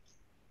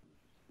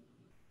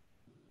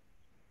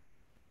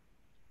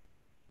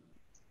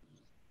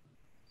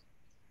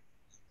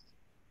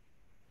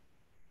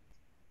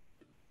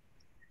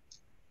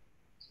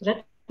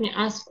 Let me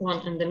ask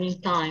one in the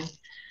meantime.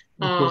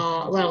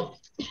 Okay.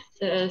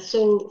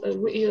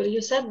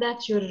 You said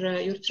that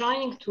you're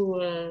trying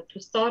to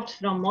start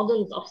from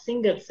models of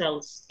single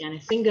cells, and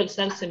single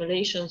cell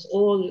simulations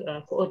all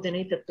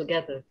coordinated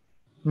together.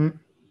 Mm.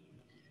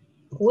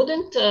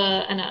 Wouldn't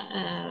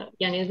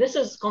this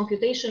is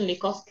computationally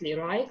costly,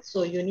 right?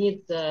 So you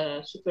need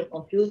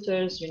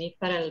supercomputers, you need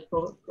parallel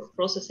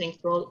processing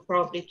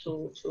probably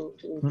to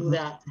do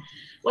that.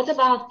 What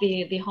about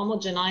the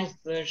homogenized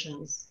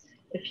versions?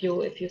 If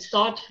you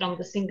start from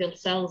the single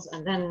cells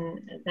and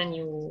then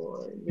you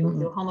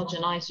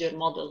homogenize your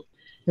model.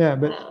 Yeah,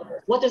 but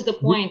what is the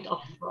point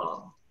of?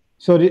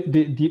 So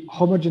the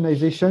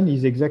homogenization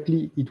is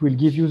exactly, it will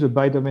give you the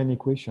bidomain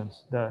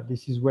equations.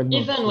 This is well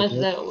known. Even so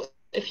with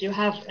if you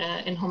have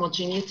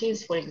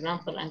inhomogeneities, for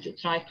example, and you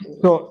try to.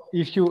 So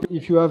if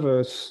you have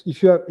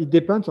it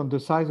depends on the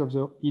size of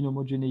the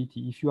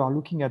inhomogeneity. If you are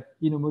looking at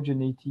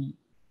inhomogeneity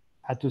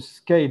at a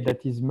scale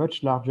that is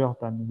much larger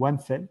than one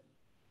cell,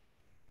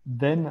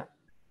 then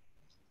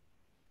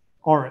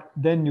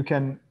you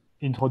can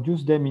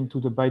introduce them into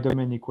the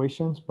bidomain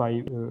equations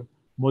by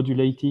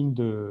modulating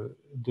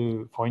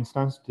for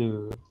instance,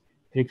 the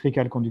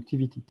electrical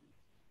conductivity,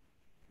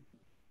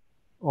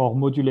 or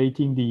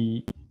modulating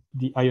the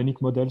ionic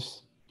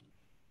models.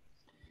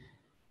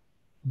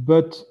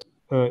 But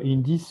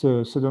in this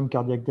sudden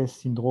cardiac death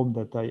syndrome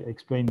that I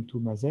explained to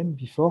Mazen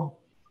before,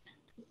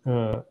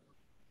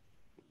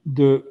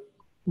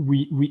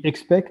 we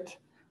expect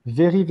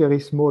very, very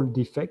small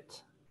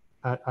defects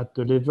at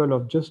the level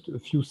of just a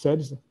few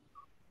cells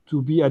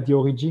to be at the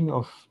origin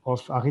of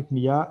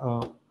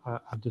arrhythmia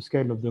at the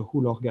scale of the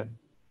whole organ.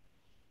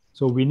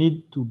 So we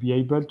need to be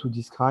able to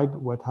describe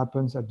what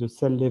happens at the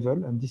cell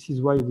level, and this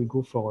is why we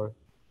go for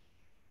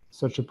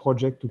such a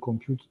project to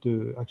compute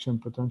the action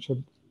potential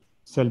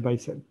cell by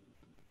cell.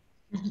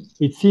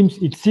 It seems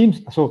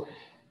so.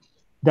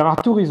 There are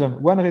two reasons.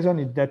 One reason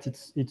is that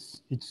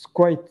it's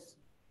quite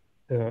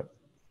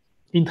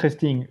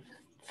interesting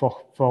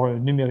for a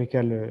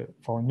numerical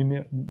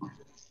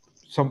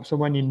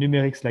someone in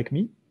numerics like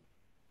me,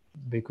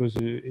 because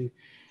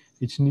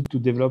it's need to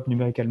develop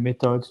numerical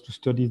methods to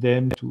study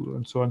them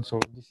and so on. So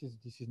this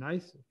is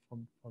nice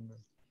from a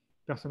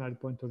personal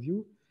point of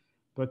view,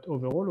 but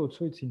overall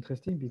also it's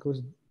interesting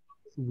because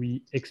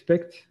we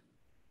expect,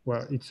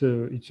 well, it's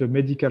a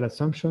medical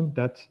assumption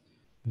that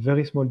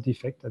very small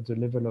defect at the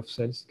level of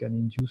cells can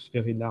induce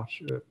very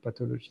large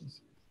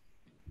pathologies,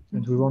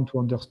 and we want to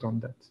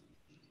understand that.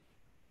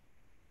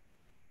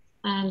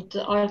 And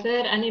are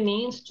there any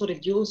means to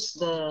reduce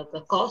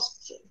the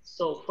costs?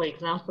 So, for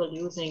example,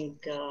 using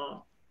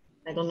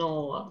I don't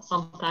know,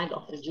 some kind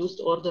of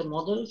reduced order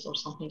models or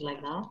something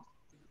like that?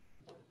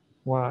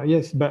 Well,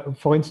 yes, but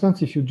for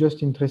instance, if you're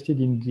just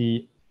interested in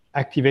the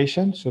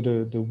activation, so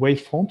the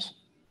wavefront,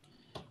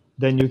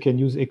 then you can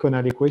use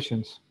econal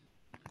equations,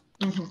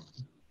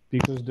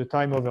 because the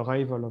time of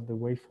arrival of the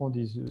wavefront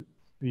is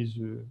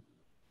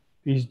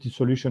the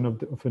solution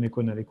of an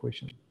econal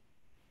equation.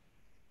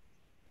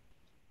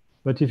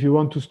 But if you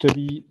want to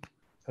study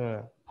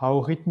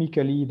how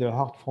rhythmically the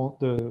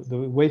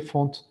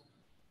wavefront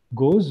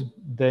goes,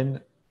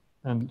 then,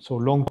 and so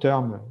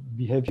long-term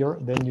behavior,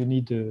 then you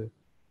need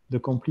the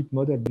complete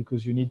model,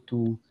 because you need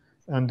to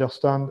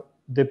understand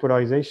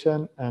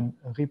depolarization and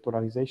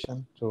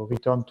repolarization, so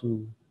return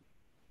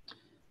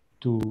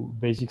to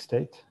basic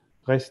state,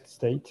 rest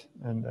state,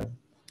 and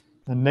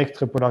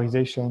next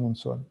repolarization, and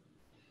so on.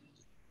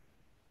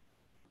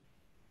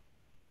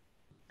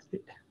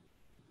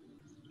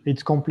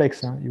 It's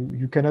complex. Huh?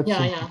 You cannot.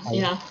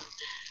 Yeah.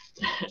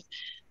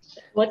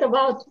 What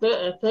about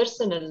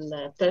personalizing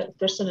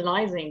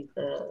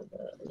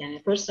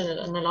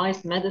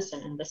personalized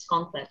medicine in this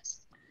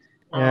context?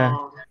 Yeah.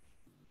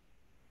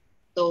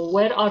 So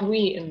where are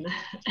we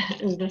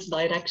in this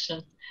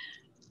direction?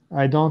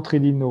 I don't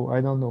really know.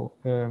 I don't know.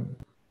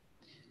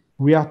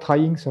 We are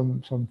trying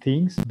some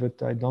things,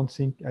 but I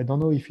don't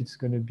know if it's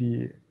going to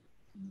be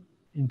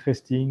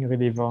interesting,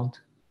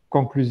 relevant,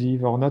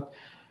 conclusive or not.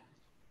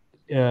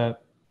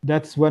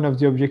 That's one of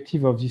the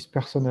objectives of this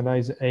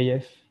personalized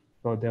AF.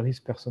 Well, there is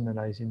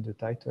personalized in the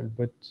title,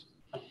 but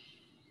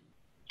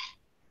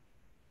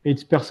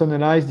it's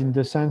personalized in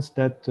the sense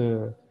that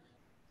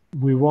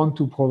we want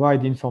to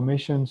provide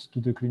information to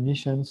the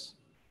clinicians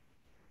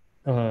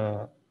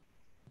per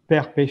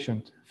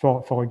patient,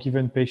 for a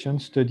given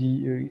patient,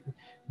 study,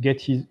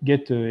 get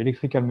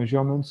electrical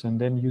measurements, and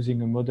then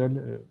using a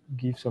model,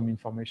 give some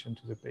information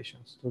to the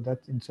patients. So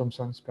that in some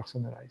sense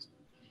personalized.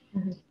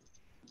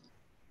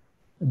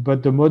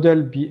 But the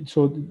model,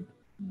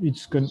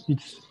 it's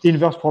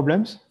inverse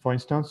problems. For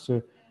instance,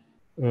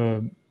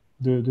 the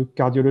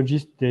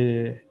cardiologists,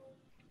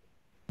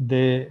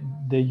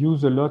 they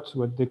use a lot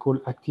what they call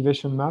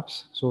activation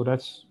maps. So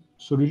that's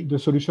the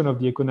solution of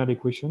the econal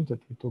equation that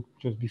we talked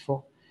just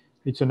before.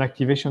 it's an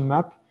activation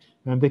map,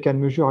 and they can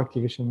measure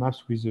activation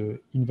maps with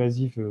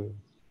invasive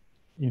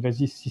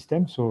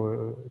system,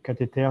 so a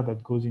catheter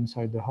that goes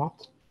inside the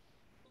heart.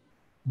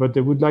 But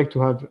they would like to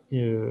have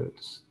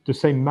the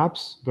same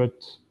maps, but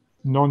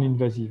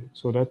non-invasive.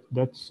 So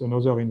that's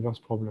another inverse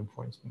problem,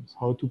 for instance,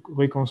 how to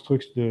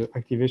reconstruct the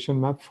activation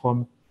map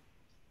from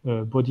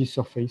body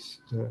surface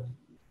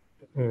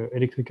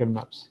electrical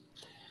maps.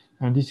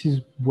 And this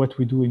is what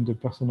we do in the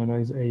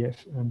personalized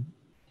AF. And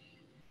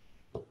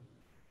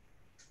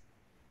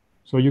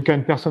so you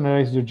can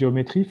personalize the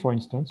geometry, for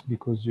instance,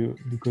 because you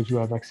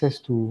have access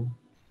to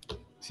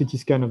CT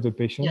scan of the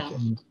patient, Yeah.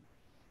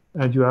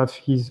 and you have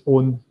his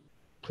own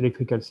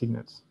electrical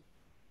signals.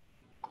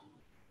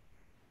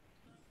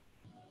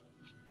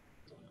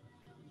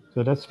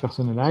 So that's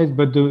personalized,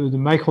 but the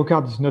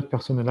microcard is not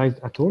personalized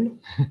at all.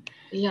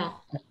 Yeah.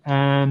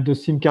 And the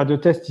SIM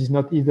card test is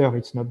not either.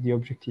 It's not the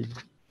objective.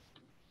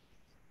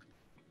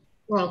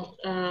 Well,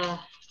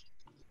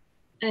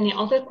 any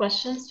other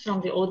questions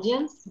from the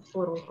audience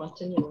before we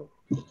continue?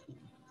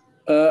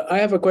 I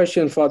have a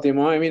question,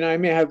 Fatima. I mean, I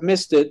may have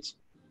missed it.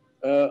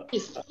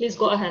 Please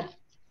go ahead.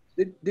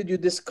 Did you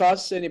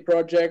discuss any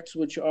projects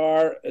which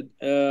are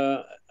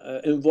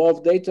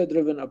involve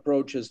data-driven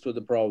approaches to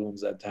the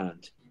problems at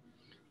hand?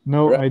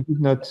 No, right? I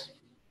did not.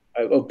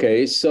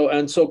 Okay,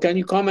 so can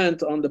you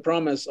comment on the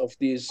promise of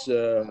these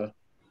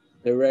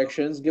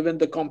directions, given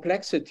the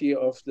complexity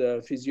of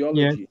the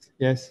physiology?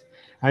 Yes.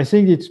 I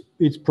think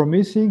it's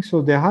promising.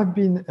 So there have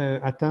been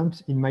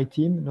attempts in my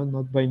team,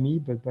 not by me,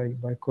 but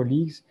by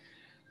colleagues,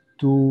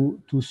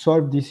 to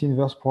solve these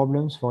inverse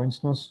problems. For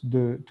instance,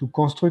 to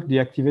construct the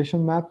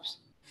activation maps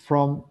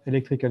from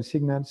electrical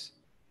signals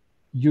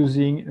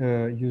using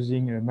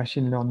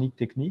machine learning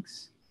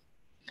techniques.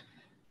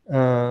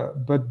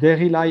 But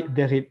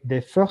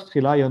they first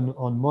rely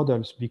on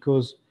models,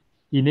 because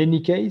in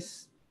any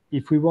case,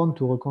 if we want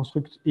to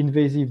reconstruct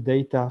invasive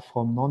data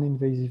from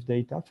non-invasive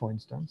data, for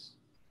instance,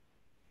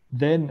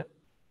 then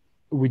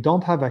we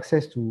don't have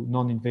access to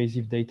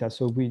non-invasive data.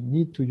 So we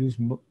need to use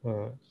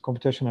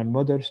computational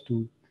models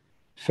to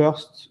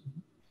first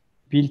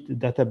build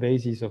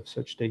databases of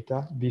such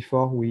data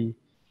before we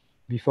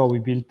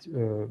build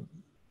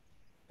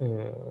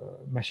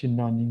machine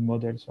learning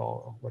models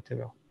or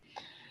whatever.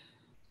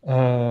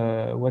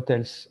 What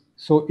else?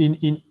 So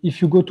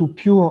if you go to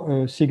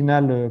pure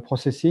signal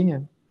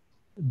processing,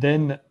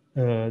 then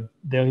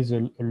there is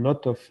a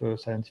lot of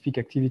scientific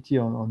activity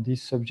on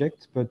this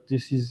subject, but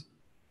this is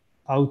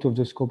out of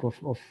the scope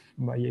of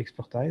my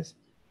expertise.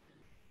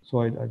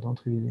 So I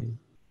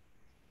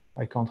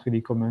can't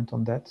really comment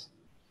on that.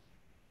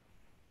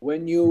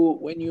 When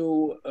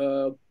you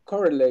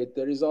correlate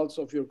the results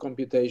of your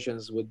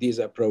computations with these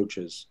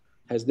approaches,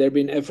 has there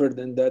been effort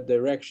in that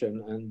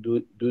direction? And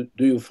do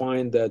you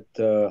find that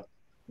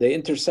they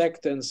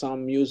intersect in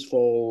some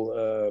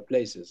useful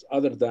places,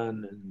 other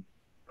than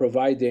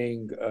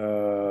providing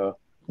the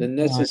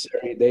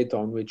necessary data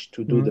on which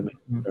to do the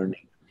machine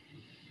learning?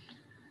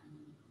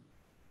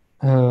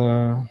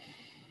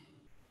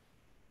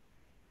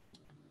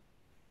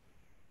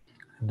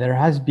 There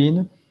has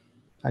been,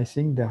 I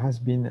think there has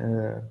been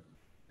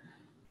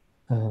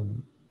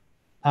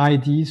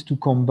ideas to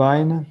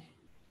combine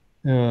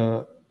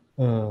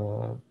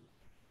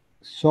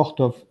sort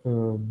of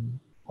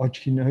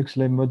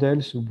Hodgkin-Huxley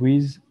models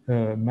with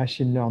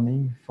machine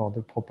learning for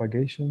the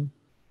propagation.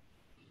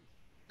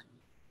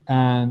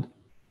 And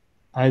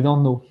I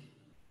don't know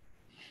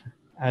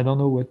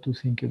what to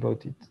think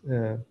about it.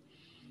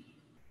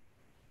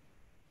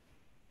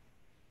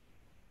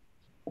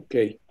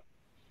 Okay.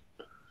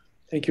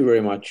 Thank you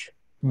very much.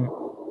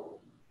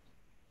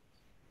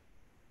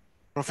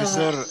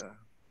 Professor.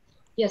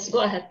 Yes,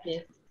 go ahead,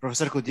 please.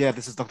 Professor Coudière,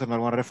 this is Dr.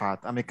 Marwan Rifat.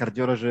 I'm a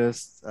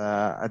cardiologist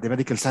at the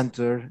medical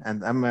center,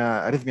 and I'm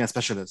an arrhythmia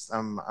specialist.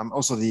 I'm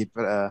also the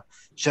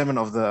chairman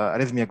of the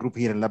arrhythmia group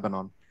here in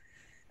Lebanon.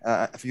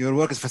 Your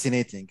work is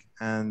fascinating,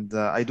 and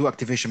I do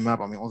activation map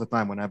all the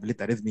time when I have lit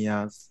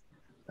arrhythmias.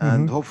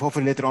 And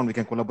hopefully later on we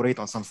can collaborate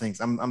on some things.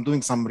 I'm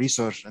doing some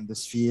research in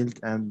this field,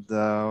 and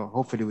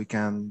hopefully we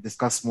can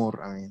discuss more.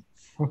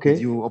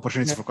 With you,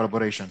 opportunities for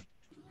collaboration.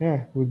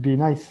 Yeah, would be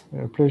nice.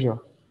 Pleasure.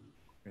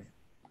 Okay.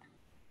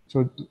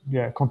 So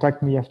yeah,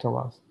 contact me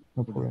afterwards.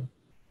 No problem.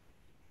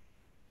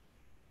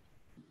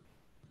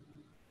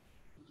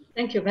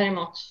 Thank you very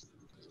much.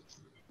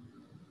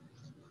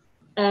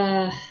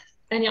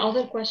 Any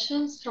other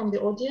questions from the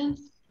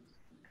audience?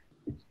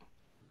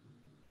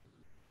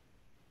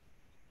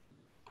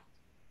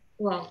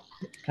 Well,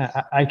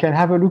 I can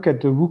have a look at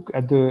the book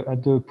at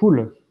the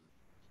pool.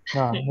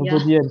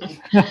 Nobody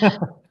else.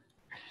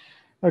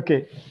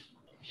 Okay.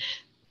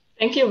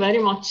 Thank you very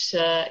much,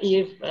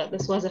 Yves.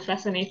 This was a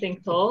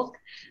fascinating talk.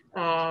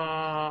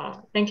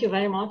 Thank you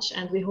very much,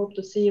 and we hope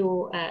to see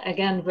you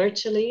again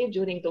virtually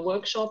during the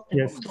workshop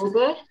in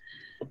October.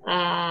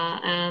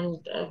 And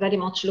very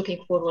much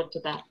looking forward to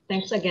that.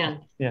 Thanks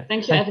again. Yeah.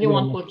 Thank you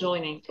everyone for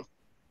joining.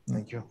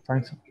 Thank you.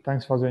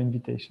 Thanks for the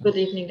invitation. Good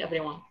evening,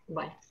 everyone.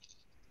 Bye.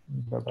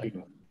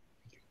 Bye-bye.